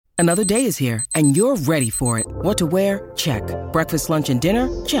Another day is here, and you're ready for it. What to wear? Check. Breakfast, lunch, and dinner?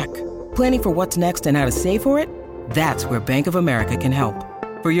 Check. Planning for what's next and how to save for it? That's where Bank of America can help.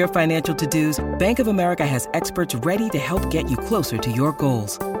 For your financial to-dos, Bank of America has experts ready to help get you closer to your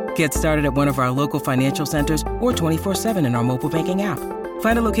goals. Get started at one of our local financial centers or 24/7 in our mobile banking app.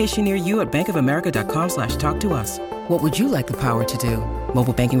 Find a location near you at bankofamerica.com/talktous. What would you like the power to do?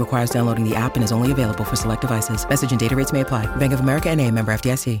 Mobile banking requires downloading the app and is only available for select devices. Message and data rates may apply. Bank of America N.A., member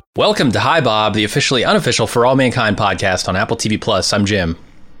FDIC. Welcome to Hi Bob, the officially unofficial For All Mankind podcast on Apple TV+. I'm Jim.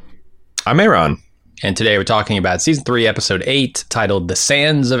 I'm Aaron. And today we're talking about Season 3, Episode 8, titled The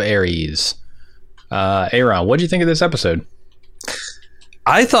Sands of Ares. Aaron, what did you think of this episode?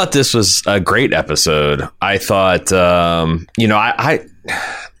 I thought this was a great episode. I thought,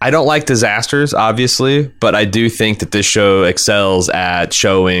 I don't like disasters, obviously, but I do think that this show excels at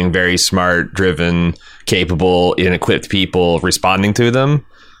showing very smart, driven, capable, and equipped people responding to them.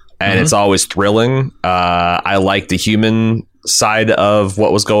 And it's always thrilling. I like the human side of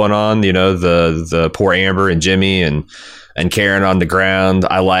what was going on, the poor Amber and Jimmy and Karen on the ground.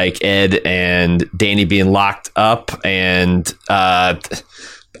 I like Ed and Danny being locked up, and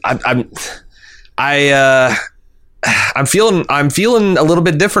I'm feeling a little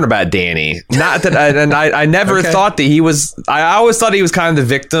bit different about Danny. Not that I never thought that he was. I always thought he was kind of the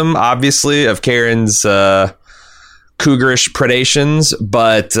victim, obviously, of Karen's cougarish predations.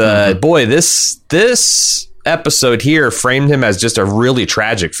 But boy, this episode here framed him as just a really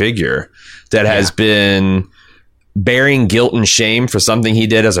tragic figure that has been bearing guilt and shame for something he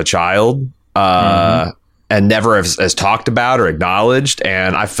did as a child, and never has talked about or acknowledged.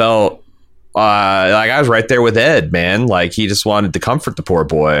 And I felt like I was right there with Ed, man. Like, he just wanted to comfort the poor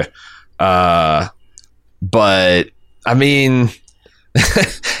boy. But I mean,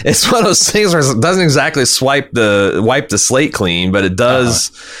 it's one of those things where it doesn't exactly wipe the slate clean, but it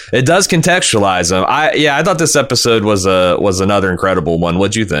does contextualize him. I thought this episode was another incredible one.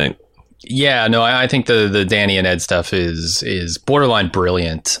 What'd you think? Yeah, no, I think the Danny and Ed stuff is borderline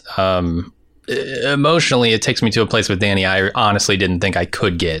brilliant. Emotionally, it takes me to a place with Danny I honestly didn't think I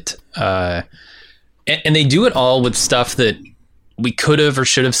could get. And they do it all with stuff that we could have or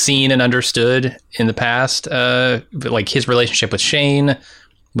should have seen and understood in the past. Like his relationship with Shane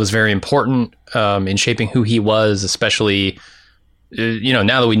was very important in shaping who he was, especially,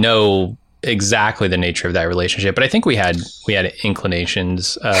 now that we know exactly the nature of that relationship. But I think we had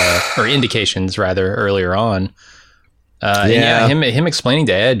inclinations or indications rather earlier on. And him explaining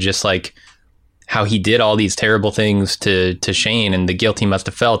to Ed just like how he did all these terrible things to Shane and the guilt he must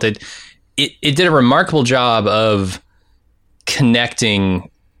have felt. It did a remarkable job of connecting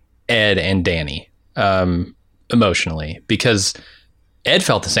Ed and Danny emotionally, because Ed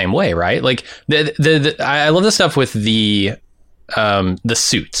felt the same way, right? Like I love the stuff with the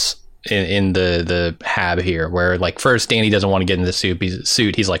suits in the hab here, where like first Danny doesn't want to get in the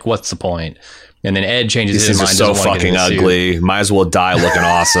suit. He's like, what's the point? And then Ed changes his mind. These things are so fucking ugly. Might as well die looking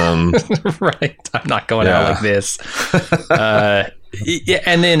awesome. Right. I'm not going out like this. And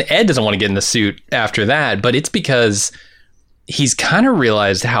then Ed doesn't want to get in the suit after that, but it's because he's kind of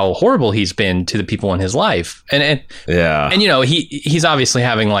realized how horrible he's been to the people in his life. And he's obviously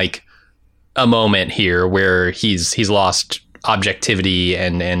having like a moment here where he's lost objectivity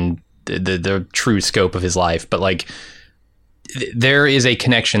and the true scope of his life. But like, there is a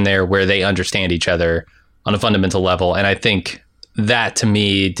connection there where they understand each other on a fundamental level. And I think that to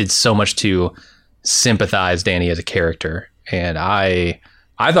me did so much to sympathize Danny as a character. And I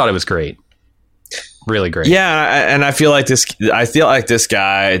thought it was great. Really great. Yeah. And I feel like this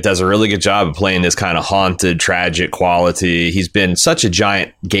guy does a really good job of playing this kind of haunted, tragic quality. He's been such a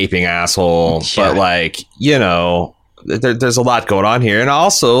giant gaping asshole, but like, there's a lot going on here. And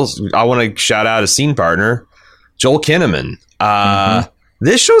also I want to shout out a scene partner, Joel Kinnaman.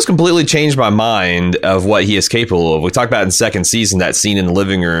 This show's completely changed my mind of what he is capable of. We talked about in the second season, that scene in the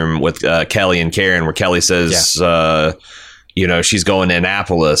living room with Kelly and Karen, where Kelly says, she's going to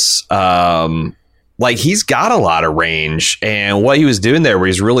Annapolis. Like, he's got a lot of range, and what he was doing there, where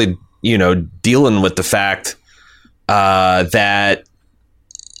he's really, dealing with the fact that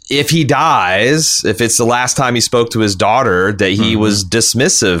if he dies, if it's the last time he spoke to his daughter, that he was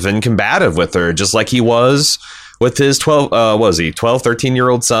dismissive and combative with her, just like he was with his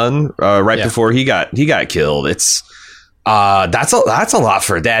 13-year-old son before he got killed. That's a lot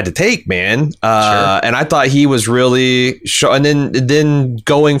for a dad to take, man. Sure. And I thought he was really and then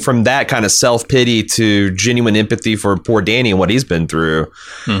going from that kind of self-pity to genuine empathy for poor Danny and what he's been through.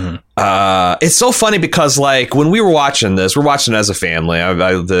 Mm-hmm. It's so funny because like when we were watching this, we're watching it as a family.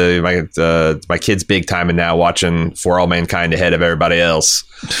 My kid's big time and now watching For All Mankind ahead of everybody else.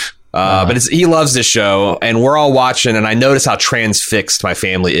 But he loves this show and we're all watching, and I notice how transfixed my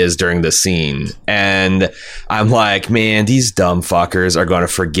family is during this scene. And I'm like, man, these dumb fuckers are going to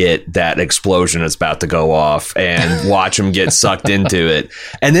forget that explosion is about to go off and watch them get sucked into it.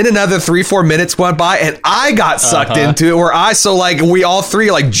 And then another 3-4 minutes went by and I got sucked into it we all three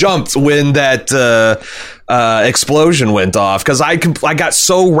like jumped when that explosion went off, because I got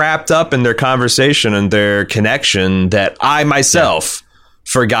so wrapped up in their conversation and their connection that I myself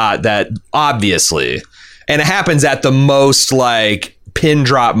forgot that, obviously. And it happens at the most like pin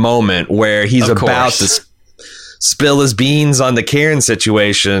drop moment where he's about to spill his beans on the Karen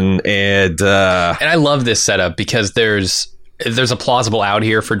situation. And I love this setup because there's a plausible out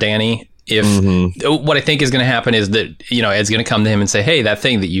here for Danny. If what I think is going to happen is that, Ed's going to come to him and say, hey, that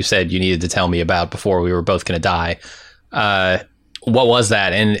thing that you said you needed to tell me about before we were both going to die, what was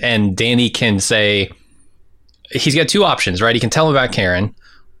that? And Danny can say, he's got two options, right? He can tell him about Karen,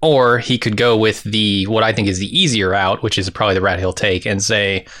 or he could go with what I think is the easier route, which is probably the route he'll take, and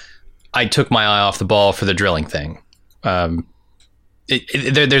say, I took my eye off the ball for the drilling thing.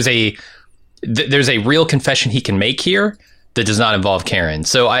 There's a real confession he can make here that does not involve Karen.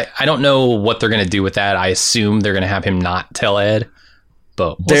 So I don't know what they're going to do with that. I assume they're going to have him not tell Ed,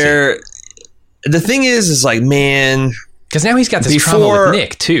 but we'll see. The thing is like, man, because now he's got this trauma with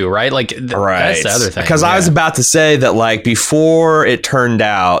Nick too, right? Like, that's the other thing. Because I was about to say that, like, before it turned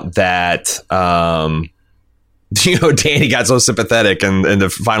out that, Danny got so sympathetic in the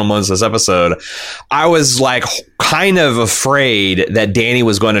final moments of this episode, I was like kind of afraid that Danny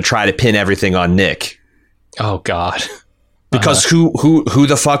was going to try to pin everything on Nick. Oh God. Because who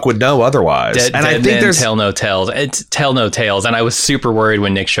the fuck would know otherwise? I think there's tell no tales. It's tell no tales, and I was super worried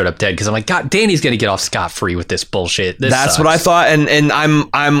when Nick showed up dead because I'm like, God, Danny's gonna get off scot-free with this bullshit. That's what I thought, and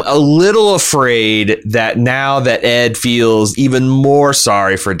I'm a little afraid that now that Ed feels even more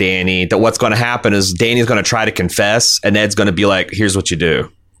sorry for Danny, that what's going to happen is Danny's going to try to confess, and Ed's going to be like, "Here's what you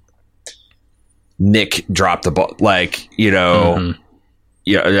do." Nick dropped the ball, like like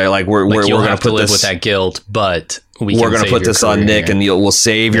we're going to put live this with that guilt, but we're going to put this on Nick, and we'll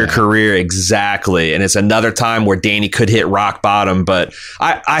save your career. Exactly. And it's another time where Danny could hit rock bottom, but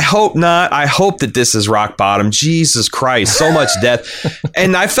I hope not. I hope that this is rock bottom. Jesus Christ, so much death.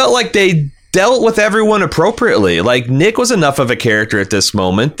 And I felt like they dealt with everyone appropriately. Like, Nick was enough of a character at this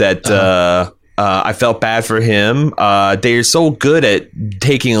moment that I felt bad for him. They're so good at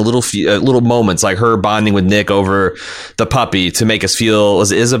taking little moments, like her bonding with Nick over the puppy to make us feel,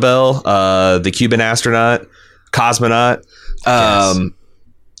 was it Isabel, the Cuban cosmonaut? Yes.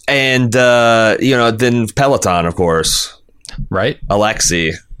 And then Peloton, of course, right?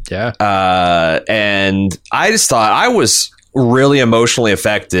 Alexi. Yeah. And I just thought I was really emotionally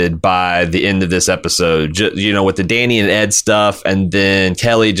affected by the end of this episode, with the Danny and Ed stuff, and then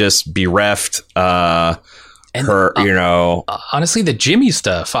Kelly just bereft honestly, the Jimmy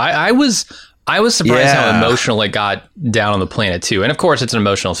stuff, I was surprised how emotional it got down on the planet too. And of course it's an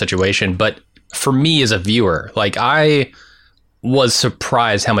emotional situation, but for me as a viewer, like, I was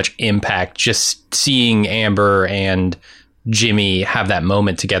surprised how much impact just seeing Amber and Jimmy have that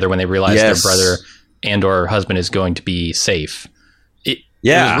moment together when they realize their brother and or husband is going to be safe. It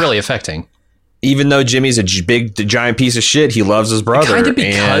was really affecting. Even though Jimmy's a giant piece of shit, he loves his brother. Kind of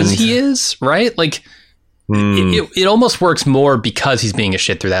because he is, right? Like, it almost works more because he's being a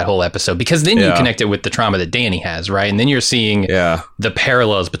shit through that whole episode, because then you connect it with the trauma that Danny has, right? And then you're seeing the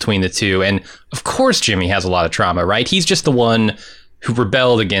parallels between the two. And of course, Jimmy has a lot of trauma, right? He's just the one who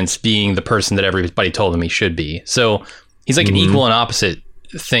rebelled against being the person that everybody told him he should be. So he's like an equal and opposite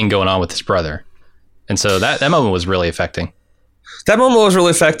thing going on with his brother. And so that moment was really affecting. That moment was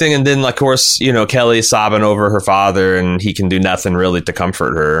really affecting. And then, of course, Kelly sobbing over her father, and he can do nothing really to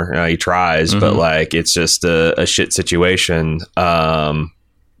comfort her. He tries, but like, it's just a shit situation. I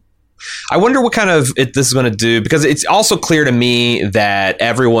wonder what kind of this is going to do, because it's also clear to me that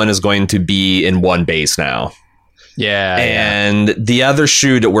everyone is going to be in one base now. Yeah. And the other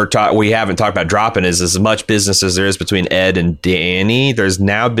shoe that we haven't talked about dropping is, as much business as there is between Ed and Danny, there's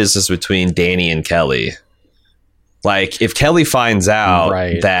now business between Danny and Kelly. Like, if Kelly finds out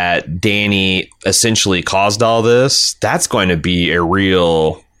that Danny essentially caused all this, that's going to be a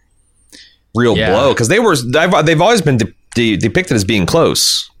real blow, because they've always been depicted as being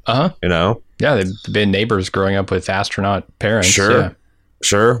close. Yeah, they've been neighbors growing up with astronaut parents. Sure. Yeah.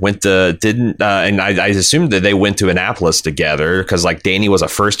 Sure. And I assumed that they went to Annapolis together because like Danny was a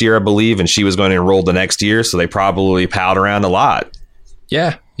first year, I believe, and she was going to enroll the next year. So they probably palled around a lot.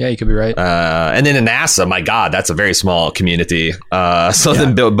 Yeah. Yeah, you could be right. And then in NASA, my God, that's a very small community.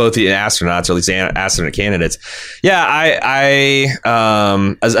 Then both the astronauts, or at least astronaut candidates. Yeah, I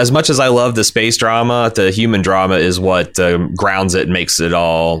as much as I love the space drama, the human drama is what grounds it and makes it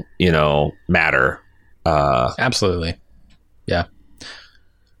all, matter. Absolutely. Yeah.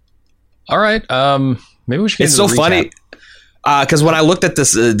 All right. Maybe we should get It's into so the recap. funny. Because when I looked at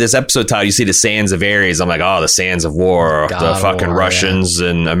this episode title, you see the Sands of Ares. I'm like, oh, the Sands of War. God the fucking War, Russians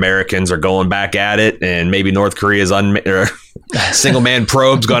and Americans are going back at it, and maybe North Korea's single man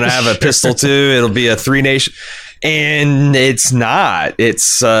probe's going to have a pistol too. It'll be a 3-nation, and it's not.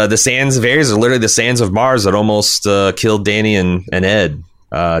 It's the Sands of Ares are literally the sands of Mars that almost killed Danny and Ed.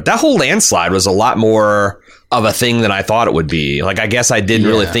 That whole landslide was a lot more of a thing than I thought it would be. Like, I guess I didn't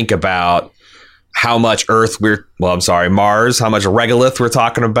really think about how much Mars, how much regolith we're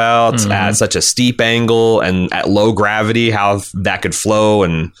talking about at such a steep angle and at low gravity, how that could flow.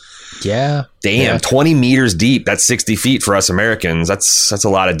 And damn, 20 meters deep. That's 60 feet for us Americans. That's a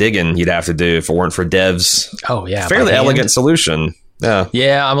lot of digging you'd have to do if it weren't for Dev's fairly elegant solution.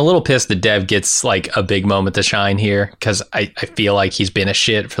 Yeah. I'm a little pissed that Dev gets like a big moment to shine here because I feel like he's been a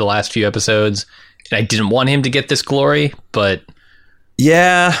shit for the last few episodes, and I didn't want him to get this glory, but he's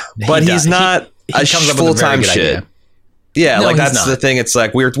not a full-time shit. Idea. Yeah, no, like that's the thing. It's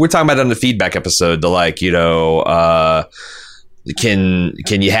like we're talking about it on the feedback episode. The like, can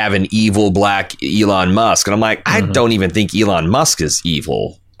you have an evil black Elon Musk? And I'm like, I don't even think Elon Musk is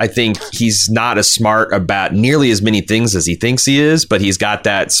evil. I think he's not as smart about nearly as many things as he thinks he is, but he's got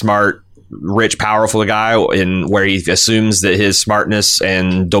that smart, rich, powerful guy in where he assumes that his smartness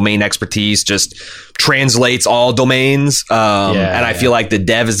and domain expertise just translates all domains. And I feel like the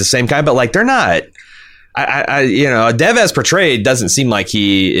Dev is the same kind, but like they're not. Dev as portrayed doesn't seem like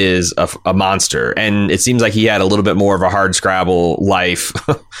he is a monster, and it seems like he had a little bit more of a hard scrabble life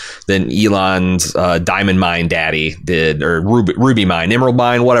than Elon's diamond mine daddy did, or ruby mine, emerald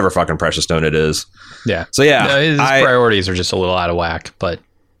mine, whatever fucking precious stone it is. Yeah. So yeah, no, his priorities are just a little out of whack, but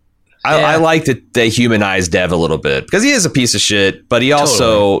I like that they humanize Dev a little bit because he is a piece of shit, but he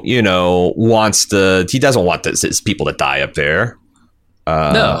also, he doesn't want his people to die up there.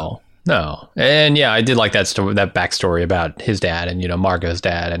 No. And yeah, I did like that story, that backstory about his dad and, Margot's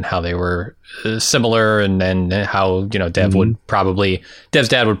dad and how they were similar, and then how, Dev's dad would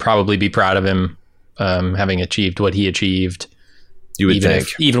probably be proud of him having achieved what he achieved. You would think.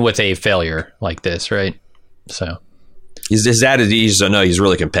 Even with a failure like this, right? So his dad, he's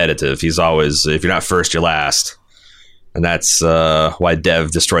really competitive. He's always, if you're not first, you're last. And that's why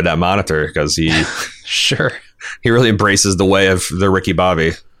Dev destroyed that monitor, because he he really embraces the way of the Ricky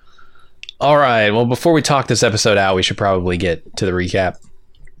Bobby. All right. Well, before we talk this episode out, we should probably get to the recap.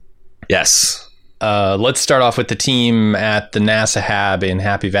 Yes. Let's start off with the team at the NASA hab in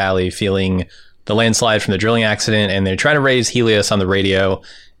Happy Valley feeling the landslide from the drilling accident, and they're trying to raise Helios on the radio.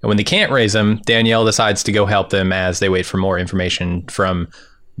 And when they can't raise him, Danielle decides to go help them as they wait for more information from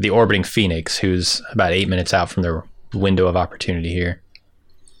the orbiting Phoenix, who's about 8 minutes out from their window of opportunity here.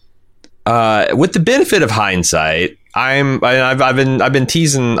 With the benefit of hindsight, I've been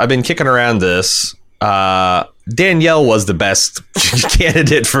teasing, I've been kicking around this. Danielle was the best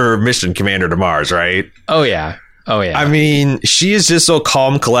candidate for mission commander to Mars, right? Oh yeah. I mean, she is just so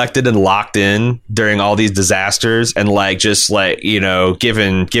calm, collected, and locked in during all these disasters, and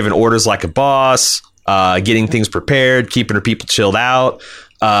giving orders like a boss, getting things prepared, keeping her people chilled out.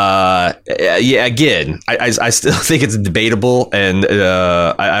 Again, I still think it's debatable, and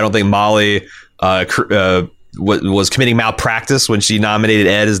I don't think Molly was committing malpractice when she nominated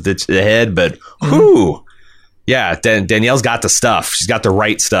Ed as the head, but Danielle's got the stuff. She's got the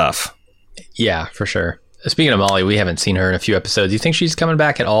right stuff. Yeah, for sure. Speaking of Molly, we haven't seen her in a few episodes. Do you think she's coming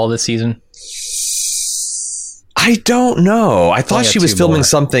back at all this season? I don't know. I thought she was filming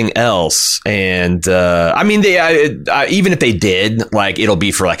something else, and even if they did, it'll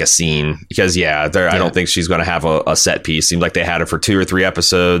be for a scene, because I don't think she's going to have a set piece. Seems like they had her for 2 or 3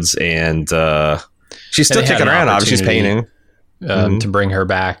 episodes, and she's still kicking around. Obviously, she's painting to bring her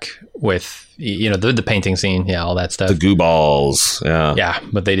back with the painting scene, all that stuff. The goo balls,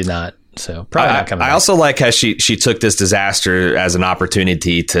 but they did not. So probably not coming. I also like how she took this disaster as an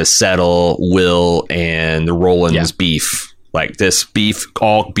opportunity to settle Will and Roland's beef. Like, this beef,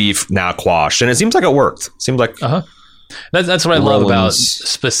 all beef now quashed, and it seems like it worked. Seems like that's what I love about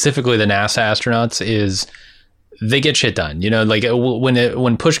specifically the NASA astronauts is they get shit done. You know, like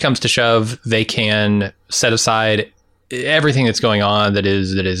when push comes to shove, they can set aside everything that's going on that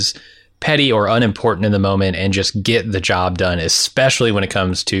is petty or unimportant in the moment and just get the job done, especially when it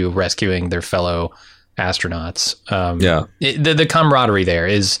comes to rescuing their fellow astronauts. The camaraderie there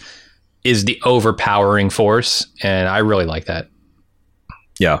is the overpowering force, and I really like that.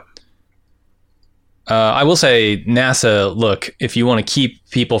 Yeah. I will say, NASA, look, if you want to keep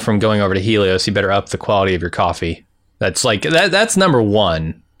people from going over to Helios, you better up the quality of your coffee. That's like that's number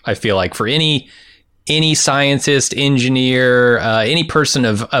one, I feel like, for any scientist, engineer, any person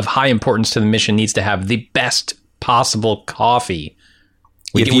of high importance to the mission needs to have the best possible coffee.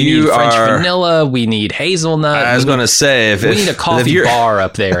 We need French vanilla. We need hazelnut. I was going to say, we need a coffee bar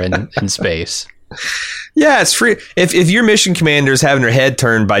up there in space. Yeah, it's free. If your mission commander is having their head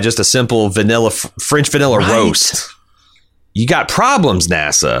turned by just a simple French vanilla roast, you got problems,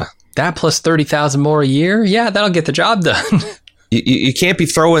 NASA. That plus 30,000 more a year? Yeah, that'll get the job done. You can't be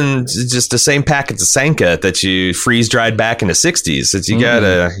throwing just the same packets of Sanka that you freeze dried back in the 60s. You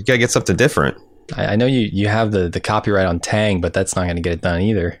gotta get something different. I know you have the copyright on Tang, but that's not going to get it done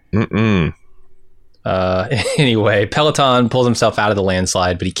either. Anyway, Peloton pulls himself out of the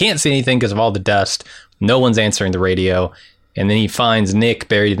landslide, but he can't see anything because of all the dust. No one's answering the radio. And then he finds Nick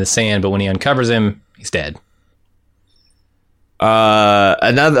buried in the sand, but when he uncovers him, he's dead.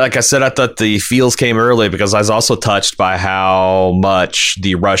 Another, like I said, I thought the feels came early because I was also touched by how much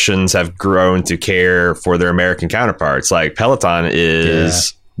the Russians have grown to care for their American counterparts. Like Peloton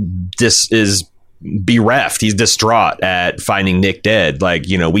is bereft. He's distraught at finding Nick dead, like,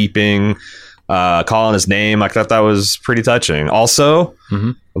 you know, weeping, calling his name. I thought that was pretty touching. Also,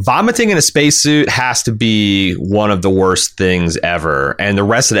 vomiting in a spacesuit has to be one of the worst things ever. And the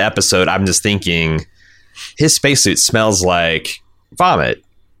rest of the episode, I'm just thinking, his spacesuit smells like vomit.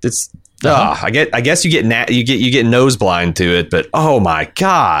 It's I guess you get nose blind to it, but oh my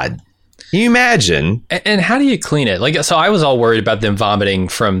God. Can you imagine? And how do you clean it? Like, so I was all worried about them vomiting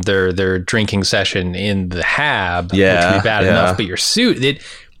from their drinking session in the hab, which would be bad enough, but your suit, it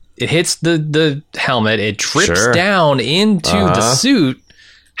hits the helmet, it drips down into the suit.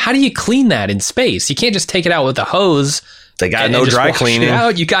 How do you clean that in space? You can't just take it out with a hose. They got no dry cleaning.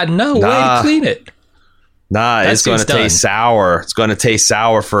 You got no way to clean it. Nah, it's going to taste sour. It's going to taste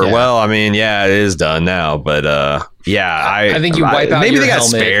sour for, well, I mean, yeah, it is done now. But, I think you wipe out maybe your they got helmet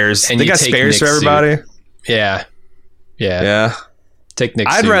spares. And they got spares for everybody. Suit. Yeah. Take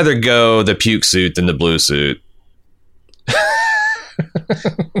Nick's I'd suit. rather go the puke suit than the blue suit.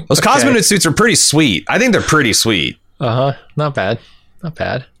 Those cosmonaut suits are pretty sweet. I think they're pretty sweet. Not bad.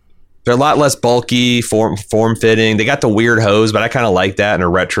 They're a lot less bulky, form-fitting. They got the weird hose, but I kind of like that in a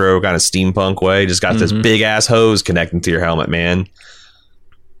retro kind of steampunk way. Just got this big-ass hose connecting to your helmet, man.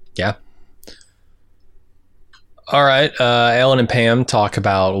 Yeah. All right. Ellen and Pam talk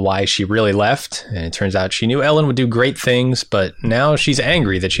about why she really left. And it turns out she knew Ellen would do great things, but now she's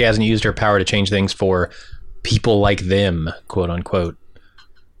angry that she hasn't used her power to change things for people like them, quote unquote.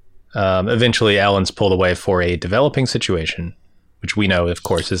 Eventually, Ellen's pulled away for a developing situation, which we know, of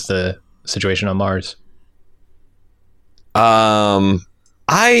course, is the situation on Mars.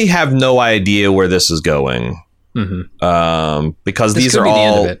 I have no idea where this is going. Because these are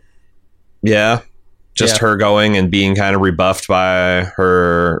all, her going and being kind of rebuffed by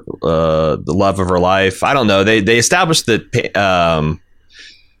her, the love of her life. I don't know. They established that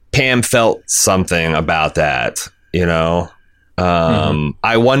Pam felt something about that, you know.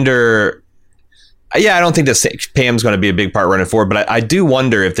 I wonder. Yeah, I don't think that Pam's going to be a big part running forward, but I do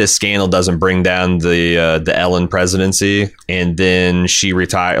wonder if this scandal doesn't bring down the Ellen presidency, and then she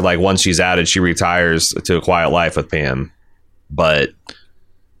retire. Like once she's outed, she retires to a quiet life with Pam. But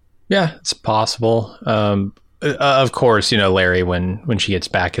yeah, it's possible. Of course, you know, Larry when she gets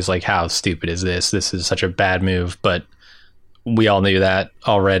back is like, "How stupid is this? This is such a bad move." But we all knew that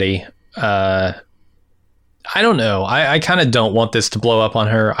already. I don't know. I kind of don't want this to blow up on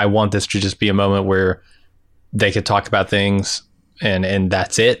her. I want this to just be a moment where they could talk about things and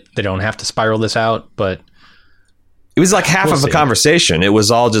that's it. They don't have to spiral this out, but it was like half of a conversation. It was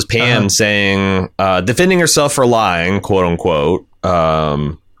all just Pam saying, defending herself for lying, quote unquote.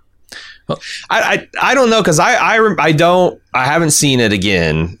 I don't know, because I haven't seen it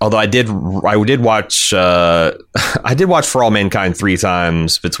again. Although I did watch For All Mankind 3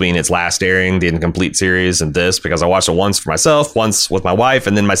 times between its last airing, the incomplete series, and this, because I watched it once for myself, once with my wife,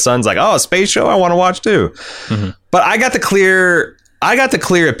 and then my son's like, "Oh, a space show I want to watch too." But I got the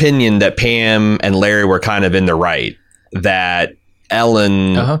clear opinion that Pam and Larry were kind of in the right, that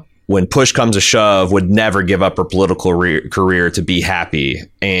Ellen when push comes to shove, would never give up her political career to be happy.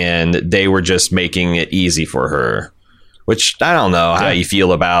 And they were just making it easy for her, which I don't know how you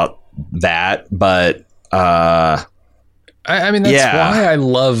feel about that. But I mean, that's why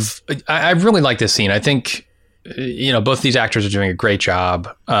I really like this scene. I think, both these actors are doing a great job.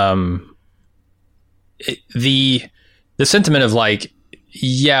 The sentiment of like,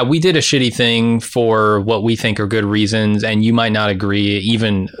 yeah, we did a shitty thing for what we think are good reasons, and you might not agree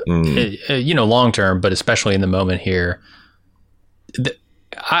even, long term, but especially in the moment here.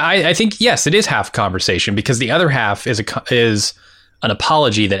 I think, yes, it is half conversation, because the other half is an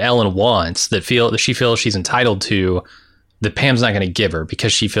apology that Ellen wants, that she feels she's entitled to, that Pam's not going to give her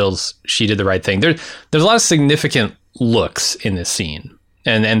because she feels she did the right thing. There's a lot of significant looks in this scene,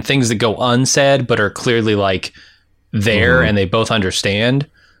 and things that go unsaid but are clearly like there, and they both understand.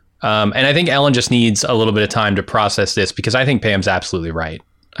 And I think Ellen just needs a little bit of time to process this, because I think Pam's absolutely right.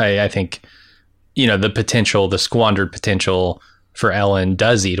 I think, the squandered potential for Ellen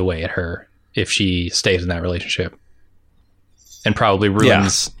does eat away at her if she stays in that relationship, and probably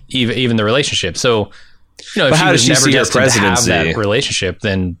ruins even the relationship. So, if she was never destined to have that relationship,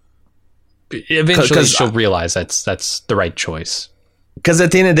 then eventually she'll realize that's the right choice. Because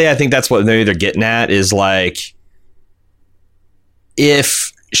at the end of the day, I think that's what they're getting at, is like,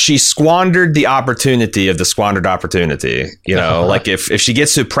 if she squandered the opportunity of the squandered opportunity, like if she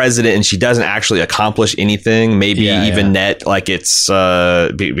gets to president and she doesn't actually accomplish anything, maybe net, like it's, she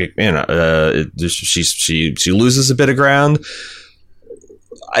loses a bit of ground.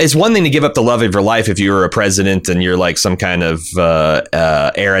 It's one thing to give up the love of your life if you're a president and you're like some kind of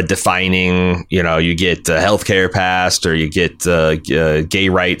era defining, you get healthcare passed, or you get gay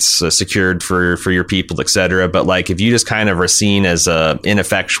rights secured for your people, etc. But like, if you just kind of are seen as a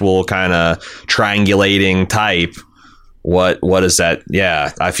ineffectual kind of triangulating type, what is that?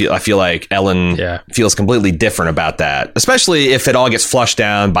 Yeah, I feel like Ellen feels completely different about that, especially if it all gets flushed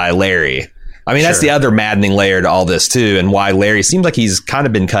down by Larry. I mean, that's the other maddening layer to all this, too, and why Larry seems like he's kind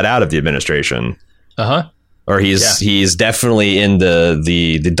of been cut out of the administration. Or he's definitely in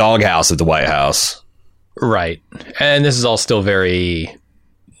the doghouse of the White House. Right. And this is all still very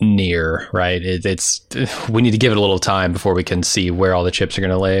near, right? It's we need to give it a little time before we can see where all the chips are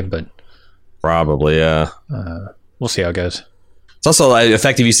going to lay, but probably, yeah. We'll see how it goes. It's also like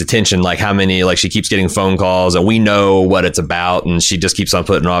effective use of tension, like how many, like she keeps getting phone calls and we know what it's about, and she just keeps on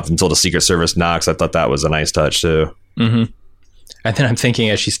putting off until the Secret Service knocks. I thought that was a nice touch too. Mm-hmm. And then I'm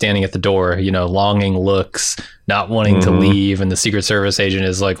thinking, as she's standing at the door, longing looks, not wanting to leave, and the Secret Service agent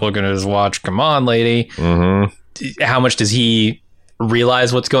is like looking at his watch. Come on, lady. How much does he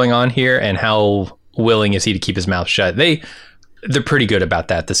realize what's going on here, and how willing is he to keep his mouth shut? They're pretty good about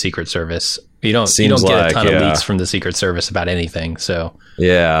that, the Secret Service. You don't get a ton of leaks from the Secret Service about anything. So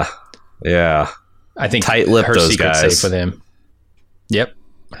yeah. I think tight-lipped her those secret's guys. safe with him. Yep,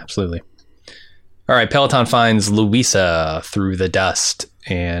 absolutely. All right, Peloton finds Louisa through the dust,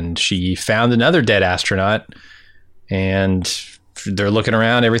 and she found another dead astronaut, and they're looking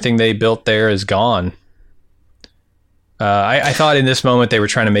around. Everything they built there is gone. I thought in this moment they were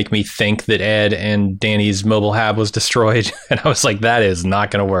trying to make me think that Ed and Danny's mobile hab was destroyed, and I was like, that is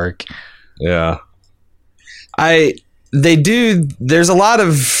not going to work. Yeah. There's a lot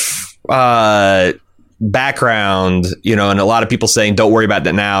of background, and a lot of people saying, don't worry about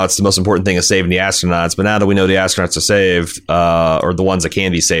that now. It's the most important thing is saving the astronauts. But now that we know the astronauts are saved, or the ones that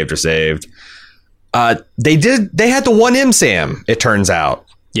can be saved are saved, they had the one MSAM, it turns out.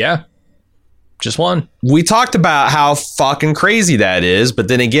 Yeah. Just one. We talked about how fucking crazy that is, but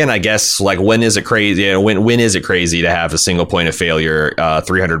then again, I guess, like, when is it crazy? When is it crazy to have a single point of failure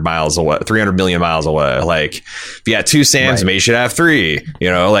 300 million miles away? Like, if you got two SAMs, maybe you should have three.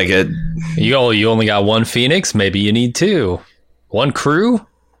 You only got one Phoenix, maybe you need two. One crew,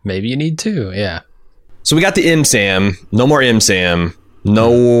 maybe you need two. Yeah. So we got the MSAM, no more MSAM,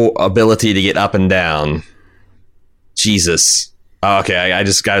 no ability to get up and down. Jesus. Oh, okay, I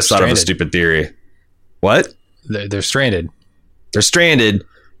just thought of a stupid theory. What? They're stranded. They're stranded.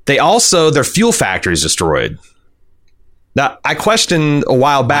 Their fuel factory is destroyed. Now, I questioned a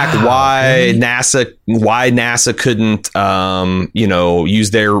while back why NASA couldn't, use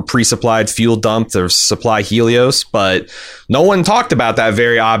their pre-supplied fuel dump to supply Helios, but no one talked about that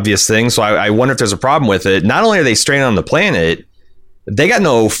very obvious thing. So I wonder if there's a problem with it. Not only are they stranded on the planet, they got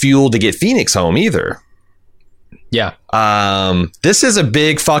no fuel to get Phoenix home either. Yeah. This is a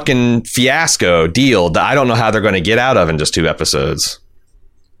big fucking fiasco deal that I don't know how they're going to get out of in just 2 episodes.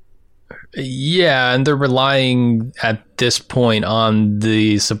 Yeah, and they're relying at this point on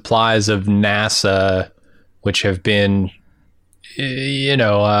the supplies of NASA, which have been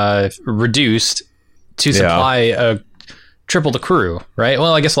reduced to supply triple the crew, right?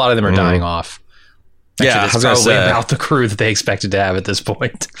 Well, I guess a lot of them are dying off. Actually, that's probably about the crew that they expected to have at this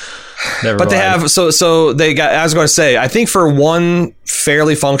point. Never mind. They have so they got. I was going to say, I think for one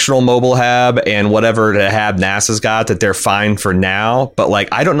fairly functional mobile hab and whatever the hab NASA's got, that they're fine for now. But like,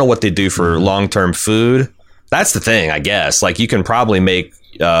 I don't know what they do for long term food. That's the thing, I guess. Like, you can probably make.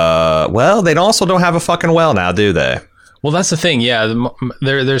 Well, they also don't have a fucking well now, do they? Well, that's the thing. Yeah,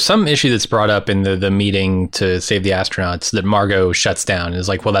 there's some issue that's brought up in the meeting to save the astronauts that Margot shuts down and is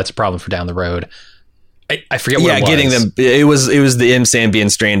like, well, that's a problem for down the road. I forget what it was. Getting them. It was the MSAM being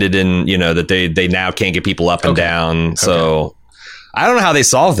stranded and that they now can't get people up and down. So I don't know how they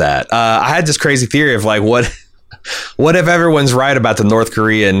solve that. I had this crazy theory of like, what if everyone's right about the North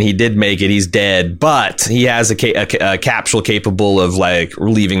Korean? He did make it. He's dead, but he has a capsule capable of like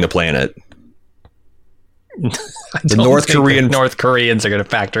leaving the planet. The North Koreans are going to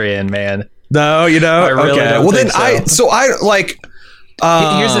factor in, man. No, I really don't. Well, then so.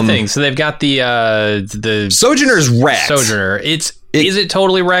 Here's the thing. So they've got the Sojourner's wrecked. Sojourner. Is it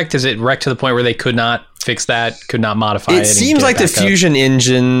totally wrecked? Is it wrecked to the point where they could not fix that? Could not modify it? It seems like the fusion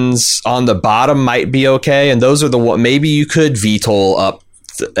engines on the bottom might be okay, and those are the one. Maybe you could VTOL up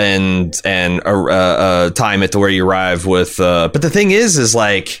and time it to where you arrive with. But the thing is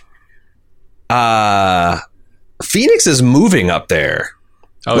like, Phoenix is moving up there.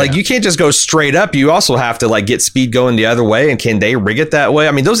 You can't just go straight up. You also have to like get speed going the other way. And can they rig it that way?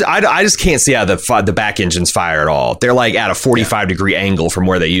 I mean, I just can't see how the back engines fire at all. They're like at a 45 degree angle from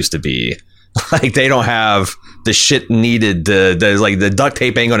where they used to be. Like, they don't have the shit needed. The duct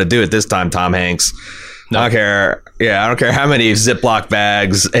tape ain't going to do it this time, Tom Hanks. No. I don't care. Yeah, I don't care how many Ziploc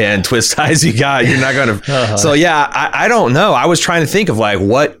bags and twist ties you got. You're not going to. So yeah, I don't know. I was trying to think of like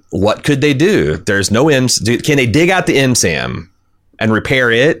what could they do? There's no Can they dig out the MSAM and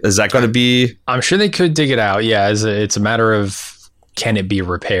repair it? Is that going to be? I'm sure they could dig it out. Yeah, it's a matter of, can it be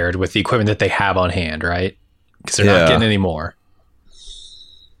repaired with the equipment that they have on hand, right? Because they're not getting any more.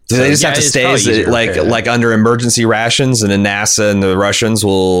 Do they just have to stay as like under emergency rations, and then NASA and the Russians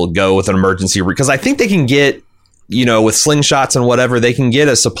will go with an emergency? Because I think they can get, with slingshots and whatever, they can get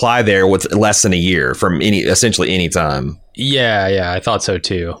a supply there with less than a year from essentially any time. Yeah, I thought so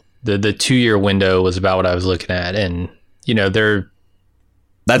too. The 2-year window was about what I was looking at, and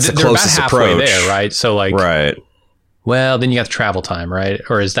that's the closest about halfway approach there, right? So like, right. Well, then you got the travel time, right?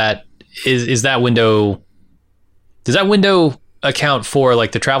 Or is that window? Does that window account for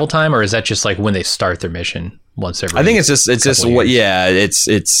like the travel time, or is that just like when they start their mission once every? I think it's just what. Yeah,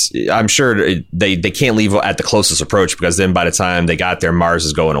 it's. I'm sure they can't leave at the closest approach, because then by the time they got there, Mars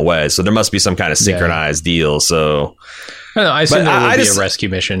is going away. So there must be some kind of synchronized deal. So I don't know. I assume there will be a rescue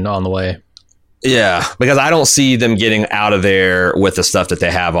mission on the way. Yeah, because I don't see them getting out of there with the stuff that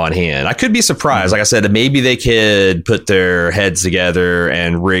they have on hand. I could be surprised. Like I said, maybe they could put their heads together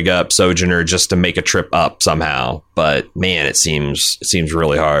and rig up Sojourner just to make a trip up somehow. But man, it seems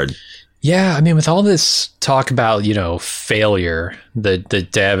really hard. Yeah, I mean, with all this talk about, failure that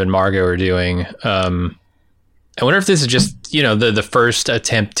Dev and Margot are doing, I wonder if this is just, the first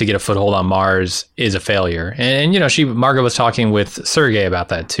attempt to get a foothold on Mars is a failure. And Margot was talking with Sergei about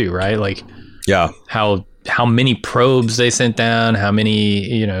that too, right? Like, yeah, how many probes they sent down, how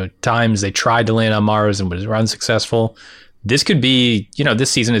many times they tried to land on Mars and was unsuccessful. This could be,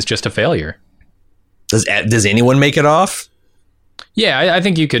 this season is just a failure. Does anyone make it off? Yeah, I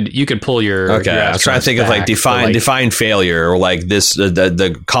think you could pull your. Okay, I was trying to think of like define failure, or like this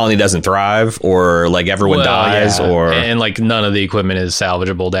the colony doesn't thrive, or like everyone dies, or and like none of the equipment is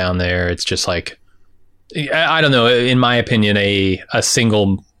salvageable down there. It's just like, I don't know. In my opinion, a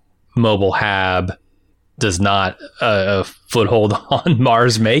single mobile hab does not a foothold on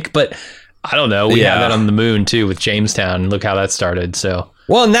Mars make, but I don't know. We have that on the moon too with Jamestown. Look how that started. So,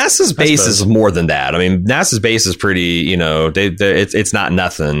 well, NASA's base is more than that. I mean, NASA's base is pretty. It's not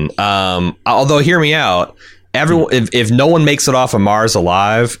nothing. Although, hear me out. Everyone, if no one makes it off of Mars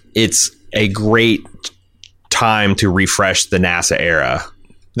alive, it's a great time to refresh the NASA era.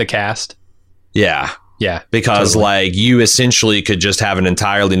 The cast. Yeah. Yeah, because totally. Like you essentially could just have an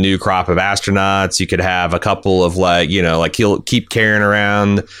entirely new crop of astronauts. You could have a couple of keep Karen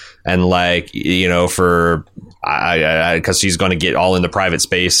around, and for because she's going to get all into private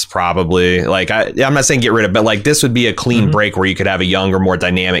space probably. Like I'm not saying get rid of, but like this would be a clean break where you could have a younger, more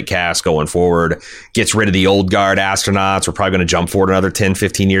dynamic cast going forward. Gets rid of the old guard astronauts. We're probably going to jump forward another 10,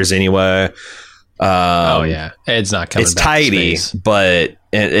 15 years anyway. Ed's not coming. It's back tidy, to space. But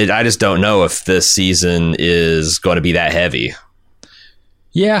I just don't know if this season is going to be that heavy.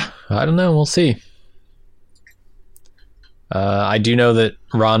 Yeah, I don't know. We'll see. I do know that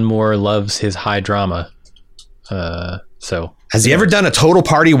Ron Moore loves his high drama. So has he ever done a total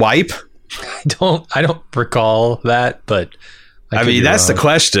party wipe? I don't recall that, but I mean, that's the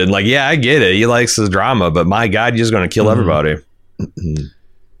question. Like, yeah, I get it. He likes his drama, but my God, you're just going to kill everybody.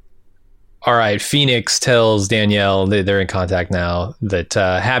 All right. Phoenix tells Danielle they're in contact now that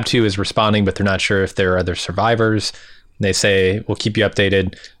HAB2 is responding, but they're not sure if there are other survivors. They say, we'll keep you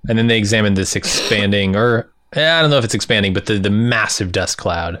updated. And then they examine this expanding, or I don't know if it's expanding, but the massive dust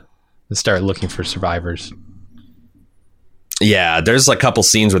cloud and start looking for survivors. Yeah, there's a couple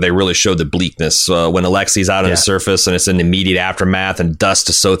scenes where they really show the bleakness. When Alexi's out on the surface and it's an immediate aftermath and dust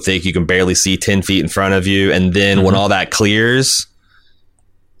is so thick you can barely see 10 feet in front of you. And then when all that clears,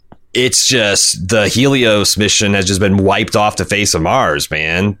 it's just the Helios mission has just been wiped off the face of Mars,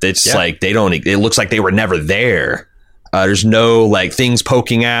 man. It's like it looks like they were never there. There's no like things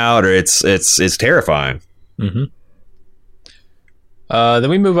poking out, or it's terrifying. Then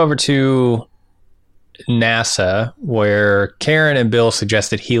we move over to NASA, where Karen and Bill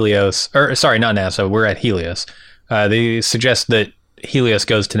suggested Helios, or sorry, not NASA, we're at Helios. They suggest that Helios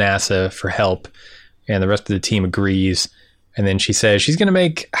goes to NASA for help, and the rest of the team agrees. And then she says she's going to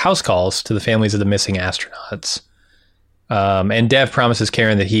make house calls to the families of the missing astronauts. And Dev promises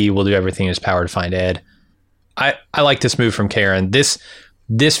Karen that he will do everything in his power to find Ed. I like this move from Karen. This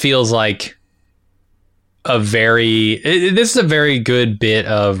feels like this is a very good bit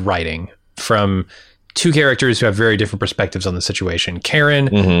of writing from two characters who have very different perspectives on the situation. Karen,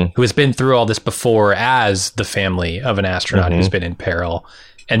 who has been through all this before as the family of an astronaut who's been in peril,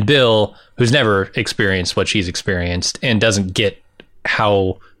 and Bill, who's never experienced what she's experienced and doesn't get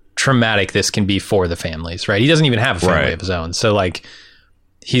how traumatic this can be for the families, right? He doesn't even have a family of his own. So like,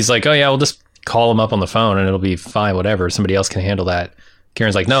 he's like, oh yeah, we'll just call him up on the phone and it'll be fine, whatever. Somebody else can handle that.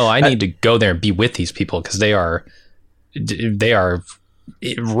 Karen's like, no, I need to go there and be with these people because they are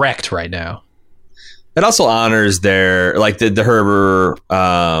wrecked right now. It also honors their her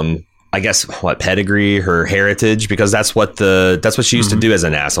I guess pedigree, her heritage, because that's what she used to do as a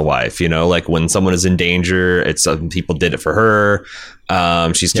NASA wife. You know, like when someone is in danger, it's people did it for her.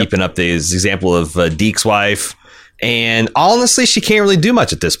 She's keeping up this example of Deke's wife, and honestly, she can't really do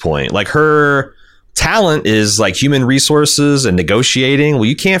much at this point. Like her talent is like human resources and negotiating. Well,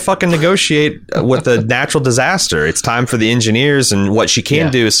 you can't fucking negotiate with a natural disaster. It's time for the engineers, and what she can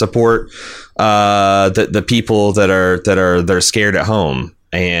do is support the people that are scared at home,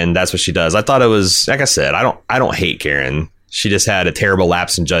 and that's what she does. I thought it was, like I said, I don't hate Karen. She just had a terrible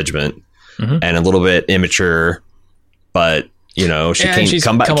lapse in judgment and a little bit immature, but you know, she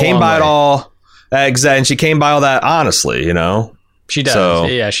came by it all. Exactly, and she came by all that honestly, you know. She does. So,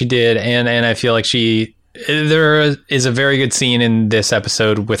 yeah, she did. And I feel like there is a very good scene in this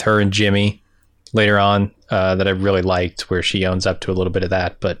episode with her and Jimmy later on that I really liked, where she owns up to a little bit of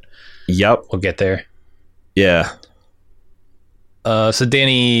that, but we'll get there. Yeah. So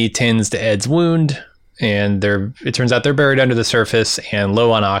Danny tends to Ed's wound, and it turns out they're buried under the surface and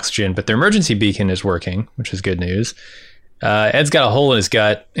low on oxygen, but their emergency beacon is working, which is good news. Ed's got a hole in his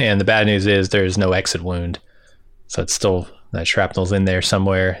gut, and the bad news is there's no exit wound. So it's still, that shrapnel's in there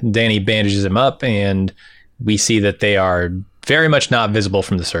somewhere. Danny bandages him up, and we see that they are very much not visible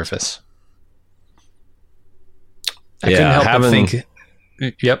from the surface. I couldn't help but think.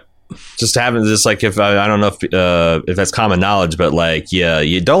 Yep. Just having this, like, if I don't know if that's common knowledge, but like, yeah,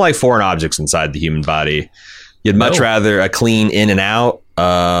 you don't like foreign objects inside the human body. You'd much rather a clean in and out,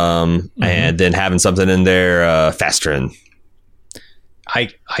 and then having something in there festering. I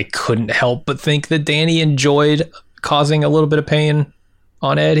couldn't help but think that Danny enjoyed causing a little bit of pain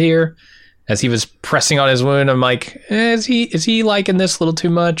on Ed here as he was pressing on his wound. I'm like, is he liking this a little too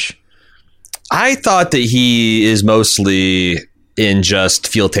much? I thought that he is mostly in just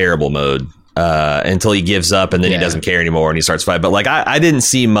feel terrible mode until he gives up, and then he doesn't care anymore and he starts fighting. But like, I didn't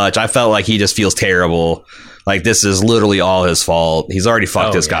see much. I felt like he just feels terrible. Like, this is literally all his fault. He's already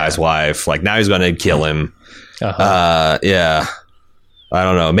fucked this guy's wife. Like, now he's going to kill him. Yeah. I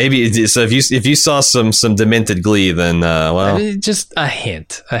don't know. Maybe so. If you saw some demented glee, then just a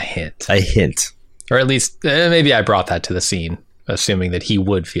hint, or at least maybe I brought that to the scene, assuming that he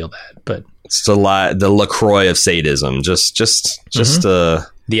would feel that. But it's the LaCroix of sadism. Just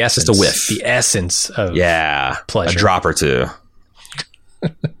the essence, just a whiff, the essence of pleasure, a drop or two. All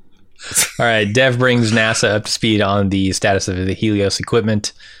right, Dev brings NASA up to speed on the status of the Helios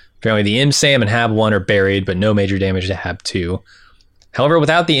equipment. Apparently, the MSAM and HAB-1 are buried, but no major damage to HAB-2. However,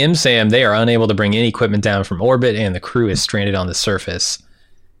 without the MSAM, they are unable to bring any equipment down from orbit, and the crew is stranded on the surface.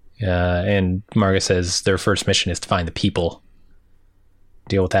 And Marga says their first mission is to find the people.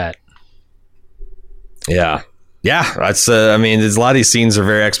 Deal with that. Yeah. Yeah, that's. I mean, a lot of these scenes are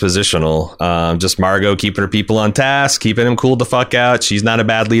very expositional. Just Margot keeping her people on task, keeping them cool the fuck out. She's not a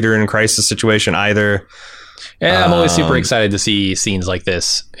bad leader in a crisis situation either. And I'm always super excited to see scenes like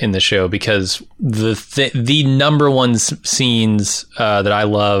this in the show, because the number one scenes that I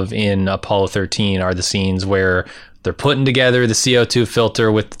love in Apollo 13 are the scenes where they're putting together the CO2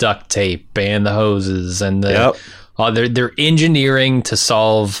 filter with duct tape and the hoses, and they're engineering to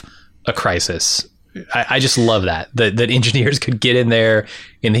solve a crisis. I just love that engineers could get in there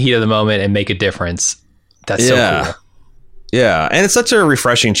in the heat of the moment and make a difference. That's so cool. Yeah, and it's such a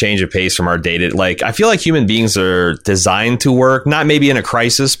refreshing change of pace from our data. Like, I feel like human beings are designed to work, not maybe in a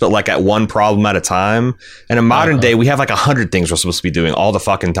crisis, but like at one problem at a time. And in modern day, we have like 100 things we're supposed to be doing all the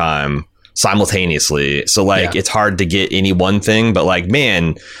fucking time simultaneously. So like, it's hard to get any one thing, but like,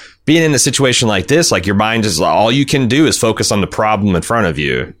 man, being in a situation like this, like your mind is all you can do is focus on the problem in front of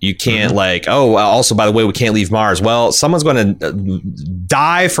you. You can't also, by the way, we can't leave Mars. Well, someone's going to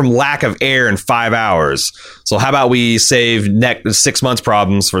die from lack of air in 5 hours. So how about we save 6 months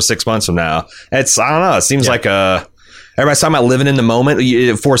problems for 6 months from now? I don't know. It seems like everybody's talking about living in the moment.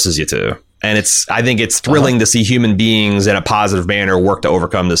 It forces you to. And I think it's thrilling to see human beings in a positive manner work to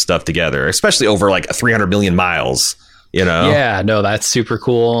overcome this stuff together, especially over like 300 million miles. You know? Yeah, no, that's super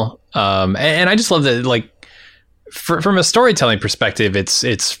cool. And I just love that, like, from a storytelling perspective,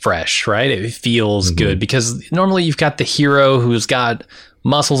 it's fresh, right? It feels good, because normally you've got the hero who's got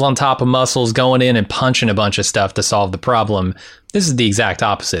muscles on top of muscles going in and punching a bunch of stuff to solve the problem. This is the exact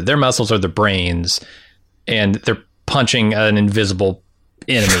opposite. Their muscles are the brains, and they're punching an invisible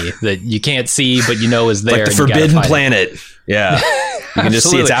enemy that you can't see, but you know is there. Like the Forbidden Planet. Yeah. You can just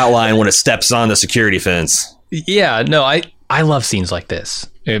see its outline when it steps on the security fence. Yeah, no, I love scenes like this.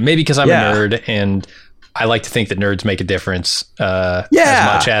 Maybe because I'm a nerd, and I like to think that nerds make a difference as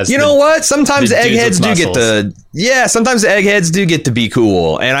much as know what? Sometimes the eggheads do get to be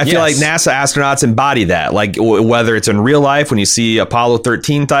cool. And I feel like NASA astronauts embody that. Like, whether it's in real life when you see Apollo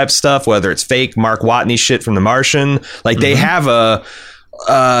 13 type stuff, whether it's fake Mark Watney shit from The Martian, like they have not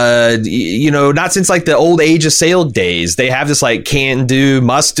since like the old Age of Sail days, they have this like can do,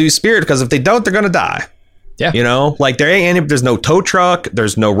 must do spirit, because if they don't, they're going to die. Yeah. You know, like there's no tow truck,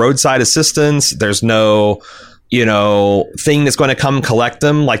 there's no roadside assistance, there's no, thing that's going to come collect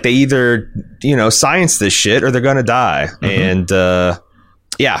them. Like they either, science this shit or they're going to die. And I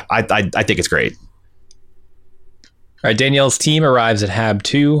think it's great. All right, Danielle's team arrives at Hab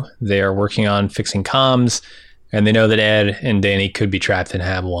 2. They are working on fixing comms, and they know that Ed and Danny could be trapped in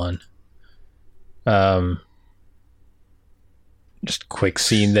Hab 1. Just a quick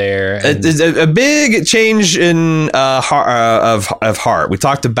scene there. A big change in of heart. We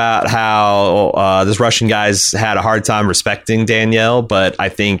talked about how this Russian guy's had a hard time respecting Danielle, but I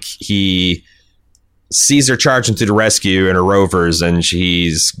think he sees her charging to the rescue in her rovers, and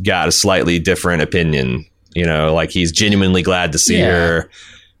she's got a slightly different opinion. Like he's genuinely glad to see her.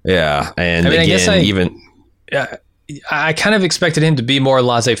 Yeah, and I kind of expected him to be more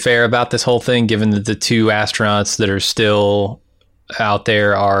laissez-faire about this whole thing, given that the two astronauts that are still out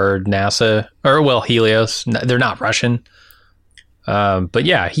there are NASA or Helios. They're not Russian. But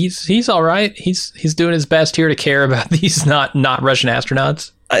yeah, he's all right. He's doing his best here to care about these not Russian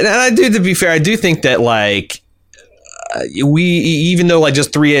astronauts. And I do, to be fair, I do think that like even though like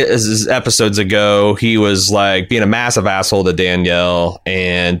just 3 episodes ago he was like being a massive asshole to Danielle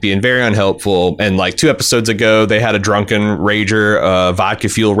and being very unhelpful, and like 2 episodes ago they had a drunken rager, vodka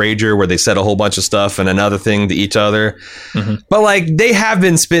fuel rager, where they said a whole bunch of stuff and another thing to each other. But like they have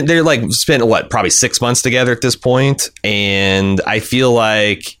been spent what, probably 6 months together at this point, and I feel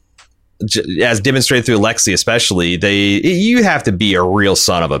like, as demonstrated through Alexei especially, you have to be a real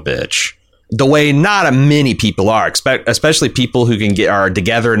son of a bitch. The way not many people are, especially people who are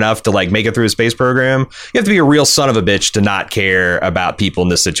together enough to like make it through a space program. You have to be a real son of a bitch to not care about people in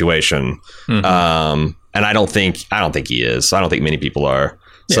this situation. And I don't think he is. I don't think many people are.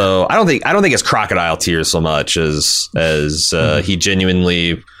 Yeah. So I don't think it's crocodile tears so much as he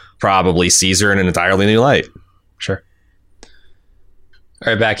genuinely probably sees her in an entirely new light. Sure.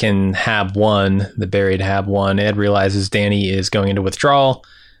 All right, back in Hab 1, the buried Hab 1, Ed realizes Danny is going into withdrawal.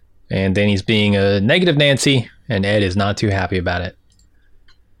 And Danny's being a negative Nancy, and Ed is not too happy about it.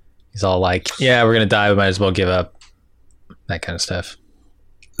 He's all like, yeah, we're going to die. We might as well give up. That kind of stuff.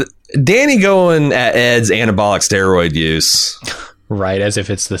 Danny going at Ed's anabolic steroid use. Right, as if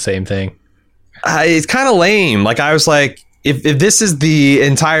it's the same thing. It's kind of lame. Like, I was like, if this is the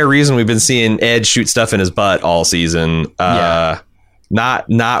entire reason we've been seeing Ed shoot stuff in his butt all season, not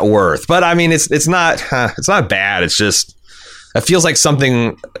worth. But I mean, it's not bad. It's just, It feels like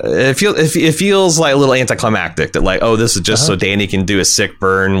something. It feels like a little anticlimactic. That like, oh, this is just so Danny can do a sick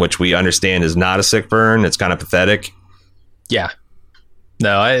burn, which we understand is not a sick burn. It's kind of pathetic. Yeah.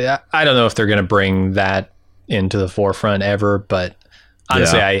 No, I don't know if they're going to bring that into the forefront ever, but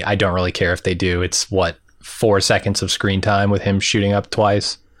honestly, I don't really care if they do. It's 4 seconds of screen time with him shooting up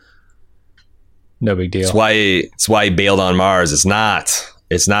twice. No big deal. It's why he bailed on Mars. It's not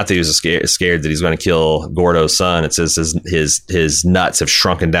that he was scared that he's going to kill Gordo's son. It's just his nuts have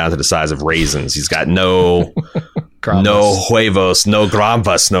shrunken down to the size of raisins. He's got no huevos, no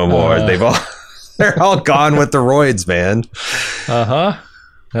grampas no more. They're all gone with the roids, man.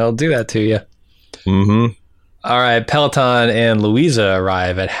 They'll do that to you. Mm-hmm. All right, Peloton and Louisa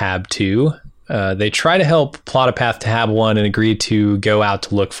arrive at Hab 2. They try to help plot a path to Hab 1 and agree to go out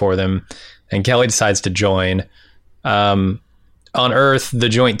to look for them. And Kelly decides to join. On Earth, the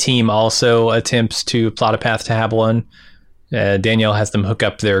joint team also attempts to plot a path to Hab 1. Danielle has them hook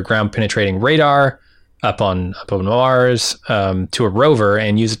up their ground-penetrating radar up on Mars to a rover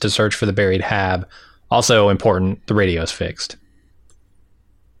and use it to search for the buried Hab. Also important, the radio is fixed.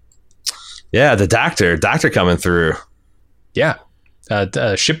 Yeah, the doctor coming through. Yeah,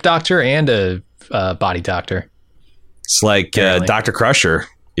 a ship doctor and a body doctor. It's like Dr. Crusher,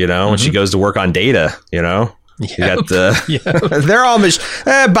 when she goes to work on Data, You got they're all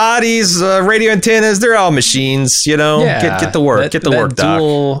bodies, radio antennas. They're all machines, Get the work, get the work, Doc.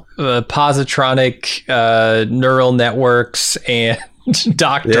 Dual positronic neural networks and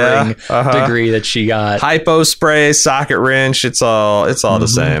doctoring degree that she got. Hypo spray, socket wrench. It's all the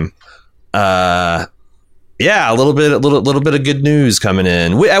same. A little bit of good news coming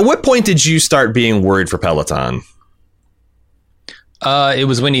in. At what point did you start being worried for Peloton? It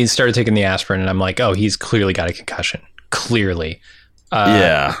was when he started taking the aspirin, and I'm like, oh, he's clearly got a concussion. Clearly.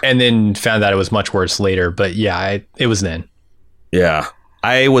 And then found out it was much worse later. But yeah, it was then. Yeah.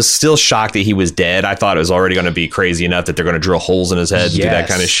 I was still shocked that he was dead. I thought it was already going to be crazy enough that they're going to drill holes in his head and do that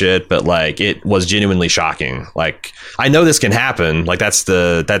kind of shit. But like, it was genuinely shocking. Like, I know this can happen. Like, that's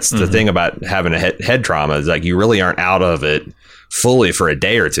the thing about having a head trauma is like, you really aren't out of it fully for a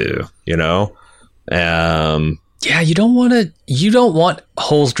day or two, Yeah, you don't want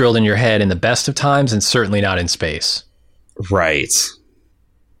holes drilled in your head in the best of times, and certainly not in space. Right.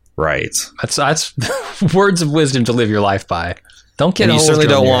 That's words of wisdom to live your life by. Don't get. And you certainly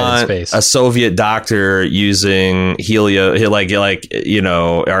don't want a Soviet doctor using helio. Are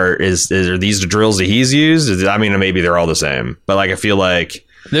these the drills that he's used? I mean, maybe they're all the same, but like I feel like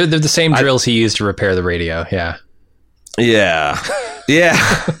they're the same drills he used to repair the radio. Yeah. Are they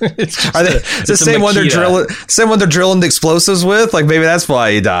the same one they're drilling? Same one they're drilling the explosives with? Like maybe that's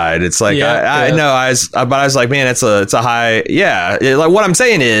why he died. It's like I know. But I was like, man, it's a high. Yeah. Like what I'm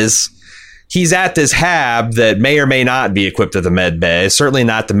saying is, he's at this Hab that may or may not be equipped with a med bay. Certainly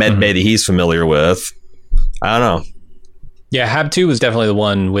not the med bay that he's familiar with. I don't know. Yeah, Hab 2 was definitely the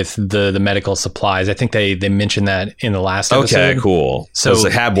one with the medical supplies. I think they mentioned that in the last episode. Okay, cool. So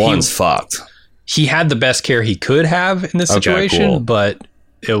Hab 1's fucked. He had the best care he could have in this situation, but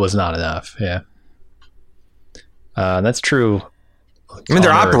it was not enough. Yeah. That's true. I mean,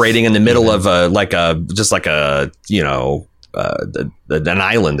 they're operating in the middle of an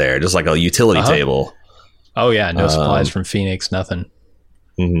island there, just like a utility table. Oh yeah, no supplies from Phoenix, nothing.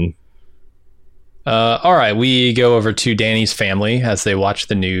 All right, we go over to Danny's family as they watch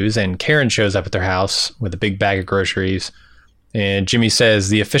the news, and Karen shows up at their house with a big bag of groceries. And Jimmy says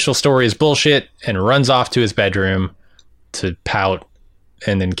the official story is bullshit and runs off to his bedroom to pout.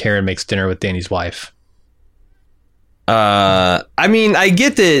 And then Karen makes dinner with Danny's wife. I mean, I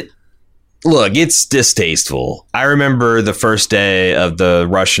get that. Look, it's distasteful. I remember the first day of the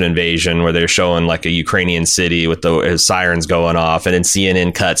Russian invasion where they're showing like a Ukrainian city with the sirens going off, and then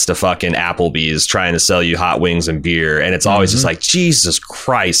CNN cuts to fucking Applebee's trying to sell you hot wings and beer. And it's always just like, Jesus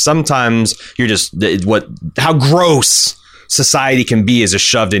Christ. Sometimes you're just how gross society can be is just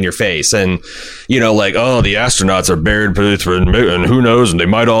shoved in your face. And, like, oh, the astronauts are buried and who knows, and they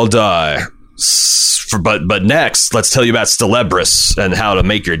might all die. But next, let's tell you about Stelebris and how to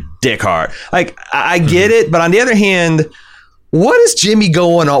make your dick hard. Like, I get it, but on the other hand, what is Jimmy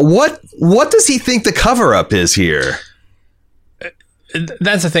going on? What does he think the cover up is here?